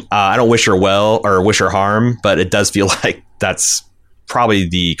season. I don't wish her well or wish her harm, but it does feel like that's probably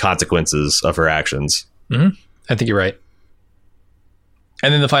the consequences of her actions. I think you're right.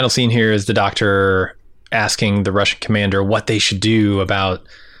 And then the final scene here is the doctor asking the Russian commander what they should do about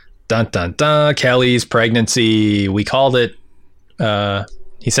Kelly's pregnancy. We called it.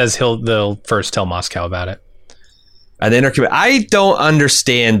 He says they'll first tell Moscow about it. And then I don't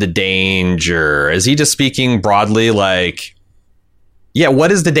understand the danger. Is he just speaking broadly? Like,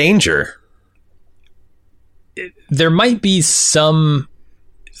 what is the danger? There might be some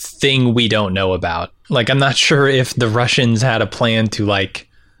thing we don't know about. Like, I'm not sure if the Russians had a plan to like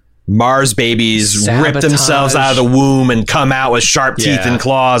Mars babies rip themselves out of the womb and come out with sharp teeth and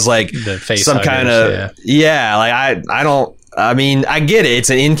claws, like the face some kind of like I don't. I mean, I get it. It's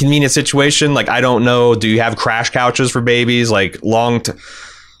an inconvenient situation. Like, I don't know. Do you have crash couches for babies? Like,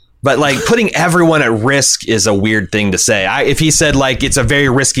 but like putting everyone at risk is a weird thing to say. If he said like it's a very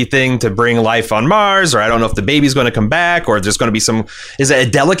risky thing to bring life on Mars, or I don't know if the baby's going to come back, or there's going to be is it a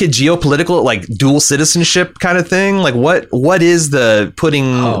delicate geopolitical, like dual citizenship kind of thing? Like what is the putting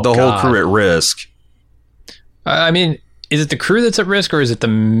the whole crew at risk? I mean, is it the crew that's at risk, or is it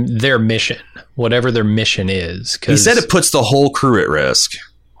their mission, whatever their mission is? He said it puts the whole crew at risk.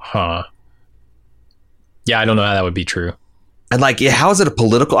 Huh. Yeah, I don't know how that would be true. And like, how is it a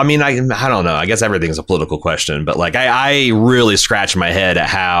political? I mean, I don't know. I guess everything's a political question, but like, I really scratch my head at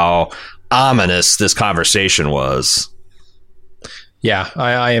how ominous this conversation was. Yeah,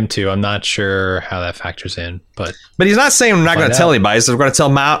 I am too. I'm not sure how that factors in, but he's not saying we're not going to tell anybody. So we're going to tell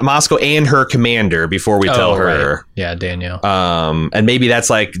Moscow and her commander before we tell her. Right. Yeah, Danielle. And maybe that's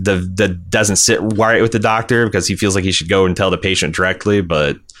like the doesn't sit right with the doctor because he feels like he should go and tell the patient directly.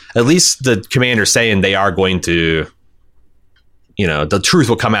 But at least the commander's saying they are going to, the truth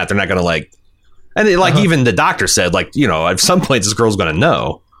will come out. They're not going to and even the doctor said at some point this girl's going to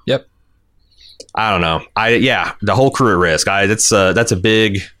know. Yep. I don't know. The whole crew at risk. That's a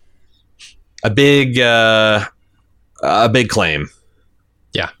big claim.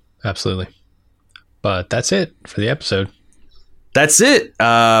 Yeah, absolutely. But that's it for the episode. That's it.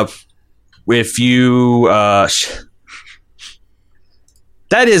 If you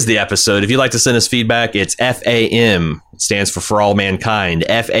that is the episode. If you'd like to send us feedback, it's FAM. It stands for all mankind.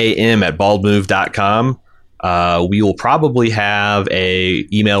 FAM at baldmove.com. We will probably have a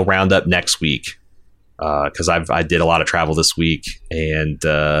email roundup next week. Because I did a lot of travel this week and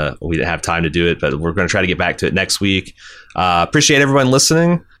we didn't have time to do it, but we're going to try to get back to it next week. Appreciate everyone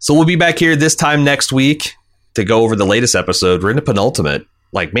listening. So we'll be back here this time next week to go over the latest episode. We're in the penultimate.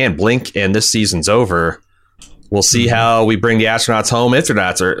 Blink and this season's over. We'll see how we bring the astronauts home, if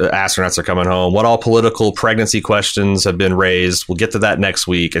astronauts are coming home, what all political pregnancy questions have been raised. We'll get to that next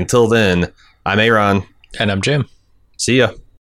week. Until then, I'm Aaron. And I'm Jim. See ya.